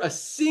hear a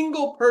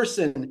single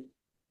person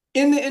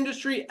in the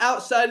industry,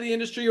 outside of the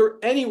industry, or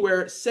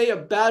anywhere, say a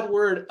bad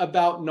word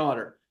about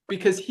Nodder,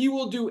 because he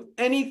will do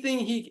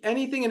anything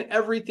and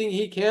everything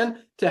he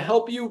can to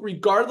help you,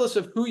 regardless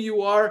of who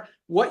you are,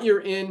 what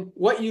you're in,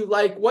 what you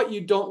like, what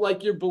you don't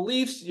like, your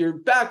beliefs, your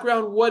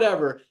background,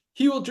 whatever.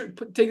 He will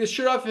take the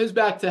shirt off his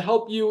back to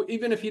help you,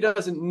 even if he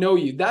doesn't know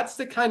you. That's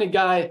the kind of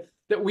guy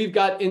that we've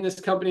got in this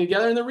company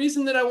together. And the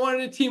reason that I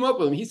wanted to team up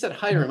with him, he said,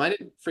 hire him. I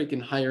didn't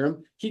freaking hire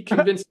him. He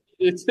convinced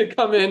me to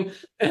come in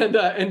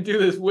and do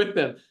this with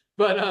them.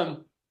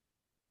 But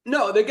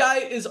no, the guy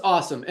is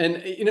awesome.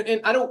 And, you know,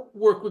 and I don't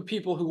work with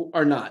people who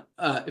are not,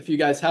 if you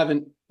guys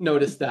haven't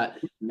noticed that.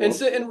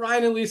 And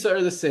Ryan and Lisa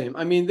are the same.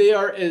 I mean, they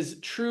are as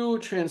true,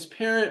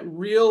 transparent,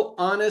 real,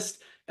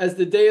 honest as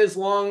the day is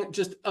long,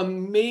 just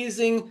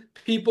amazing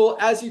people.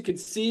 As you can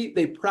see,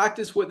 they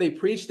practice what they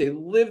preach. They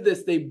live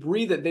this, they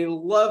breathe it. They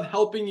love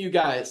helping you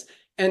guys.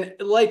 And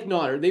like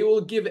Nodder, they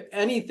will give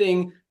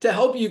anything to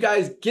help you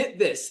guys get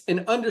this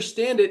and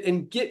understand it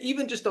and get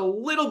even just a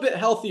little bit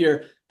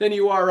healthier than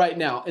you are right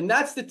now. And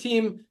that's the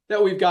team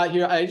that we've got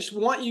here. I just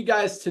want you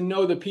guys to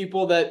know the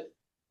people that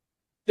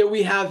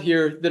we have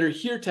here that are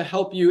here to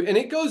help you. And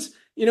it goes,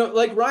 you know,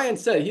 like Ryan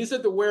said, he's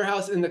at the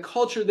warehouse and the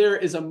culture there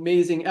is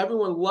amazing.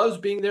 Everyone loves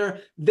being there.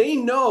 They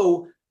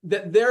know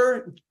that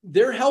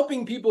they're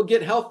helping people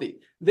get healthy.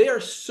 They are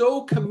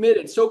so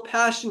committed, so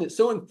passionate,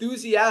 so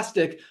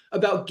enthusiastic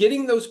about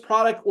getting those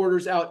product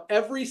orders out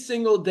every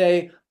single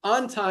day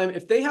on time.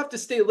 If they have to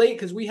stay late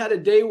because we had a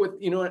day with,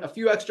 you know, a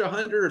few extra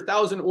 100 or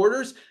 1,000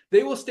 orders,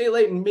 they will stay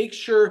late and make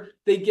sure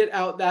they get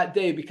out that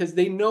day because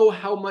they know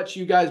how much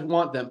you guys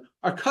want them.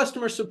 Our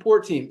customer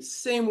support team,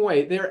 same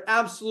way. They're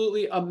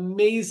absolutely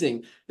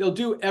amazing. They'll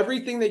do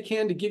everything they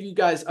can to give you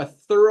guys a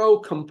thorough,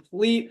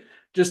 complete,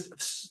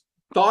 just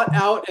thought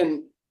out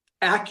and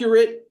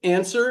accurate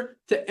answer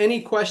to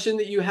any question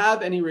that you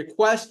have, any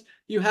request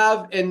you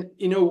have. And,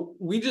 you know,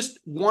 we just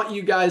want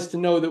you guys to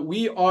know that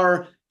we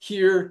are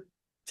here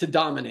to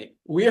dominate.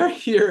 We are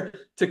here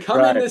to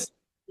come in this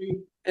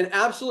and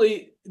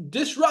absolutely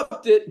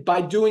disrupt it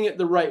by doing it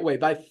the right way,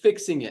 by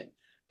fixing it.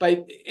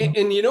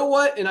 And you know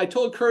what? And I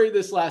told Curry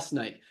this last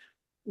night.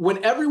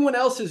 When everyone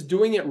else is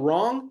doing it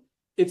wrong,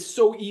 it's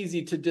so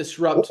easy to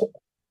disrupt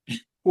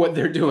what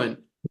they're doing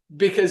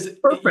because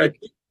you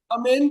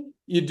come in,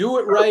 you do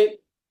it right,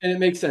 and it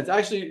makes sense.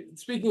 Actually,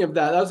 speaking of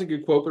that, that was a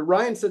good quote, but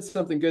Ryan said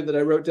something good that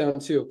I wrote down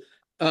too.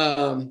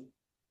 Where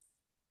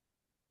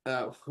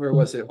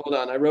was it? Hold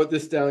on. I wrote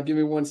this down. Give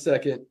me 1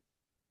 second.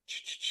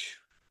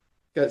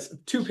 Got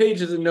 2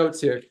 pages of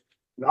notes here.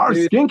 Our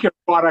skincare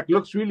product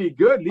looks really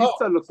good.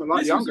 Lisa looks a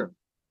lot younger.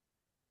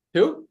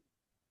 Who?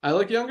 I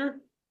look younger?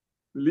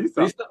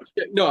 Lisa?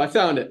 No, I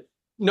found it.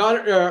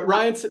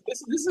 Ryan said,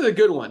 this is a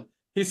good one.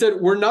 He said,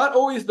 we're not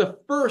always the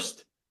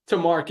first to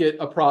market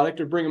a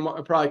product or bring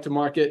a product to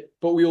market,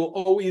 but we will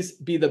always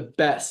be the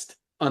best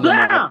on the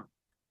market.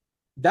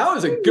 That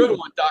was a good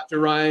one, Dr.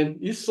 Ryan.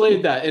 You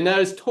slayed that. And that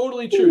is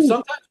totally true.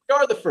 Sometimes we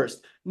are the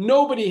first.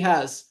 Nobody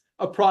has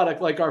a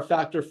product like our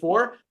Factor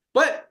 4,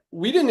 but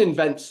we didn't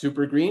invent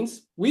super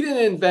greens. We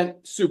didn't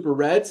invent super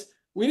reds.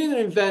 We didn't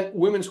invent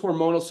women's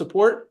hormonal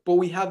support, but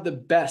we have the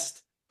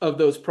best of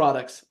those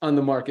products on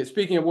the market.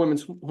 Speaking of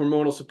women's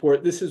hormonal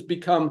support, this has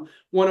become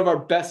one of our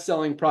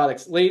best-selling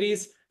products.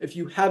 Ladies, if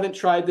you haven't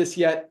tried this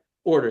yet,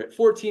 order it.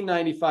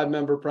 $14.95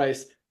 member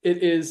price.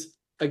 It is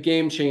a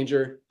game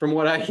changer from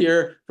what I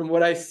hear, from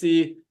what I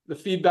see, the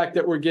feedback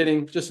that we're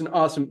getting, just an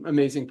awesome,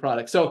 amazing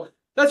product. So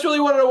that's really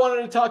what I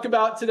wanted to talk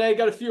about today.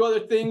 Got a few other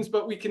things,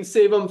 but we can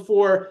save them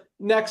for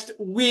next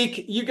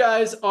week. You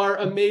guys are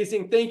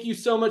amazing. Thank you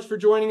so much for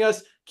joining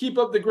us. Keep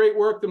up the great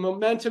work. The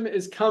momentum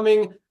is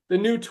coming. The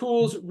new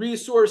tools,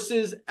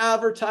 resources,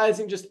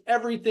 advertising, just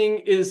everything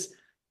is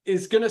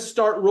going to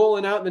start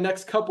rolling out in the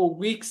next couple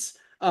weeks.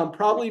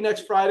 Probably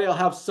next Friday, I'll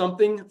have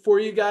something for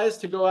you guys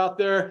to go out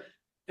there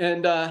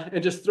and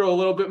just throw a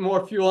little bit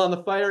more fuel on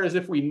the fire as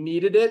if we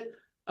needed it.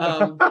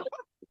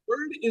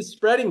 Word is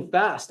spreading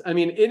fast. I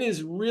mean, it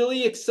is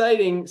really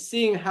exciting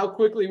seeing how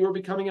quickly we're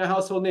becoming a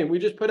household name. We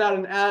just put out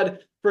an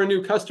ad for a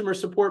new customer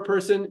support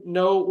person.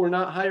 No, we're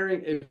not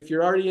hiring. If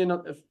you're already in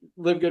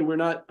LiveGood, we're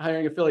not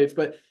hiring affiliates.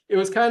 But it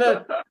was kind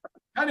of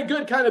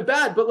good, kind of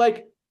bad. But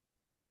like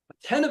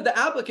 10 of the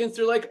applicants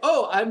are like,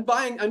 "Oh,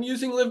 I'm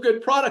using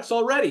LiveGood products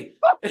already."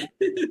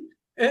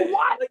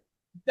 What?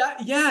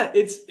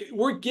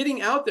 We're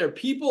getting out there,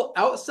 people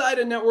outside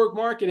of network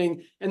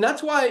marketing. And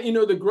that's why, you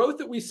know, the growth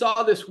that we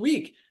saw this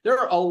week, there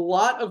are a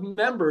lot of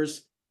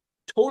members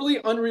totally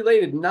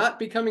unrelated, not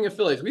becoming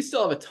affiliates. We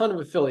still have a ton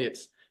of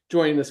affiliates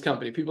joining this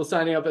company, people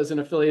signing up as an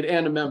affiliate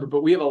and a member,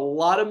 but we have a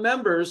lot of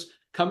members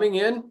coming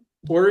in,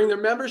 ordering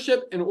their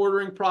membership and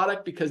ordering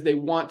product because they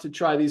want to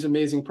try these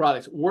amazing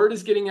products. Word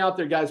is getting out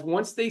there, guys.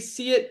 Once they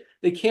see it,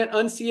 they can't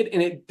unsee it.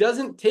 And it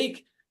doesn't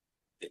take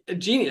a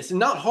genius and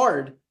not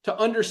hard to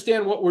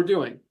understand what we're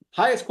doing.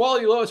 Highest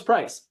quality, lowest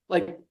price.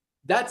 Like,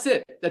 that's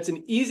it. That's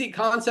an easy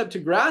concept to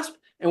grasp.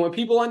 And when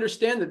people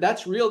understand that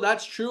that's real,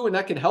 that's true, and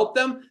that could help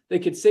them, they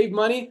could save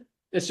money.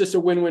 It's just a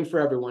win-win for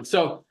everyone.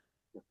 So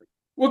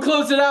We'll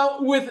close it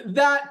out with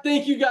that.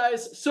 Thank you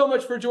guys so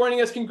much for joining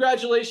us.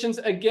 Congratulations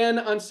again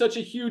on such a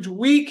huge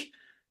week.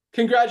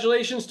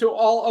 Congratulations to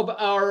all of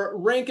our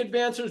rank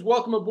advancers.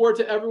 Welcome aboard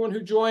to everyone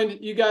who joined.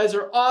 You guys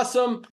are awesome.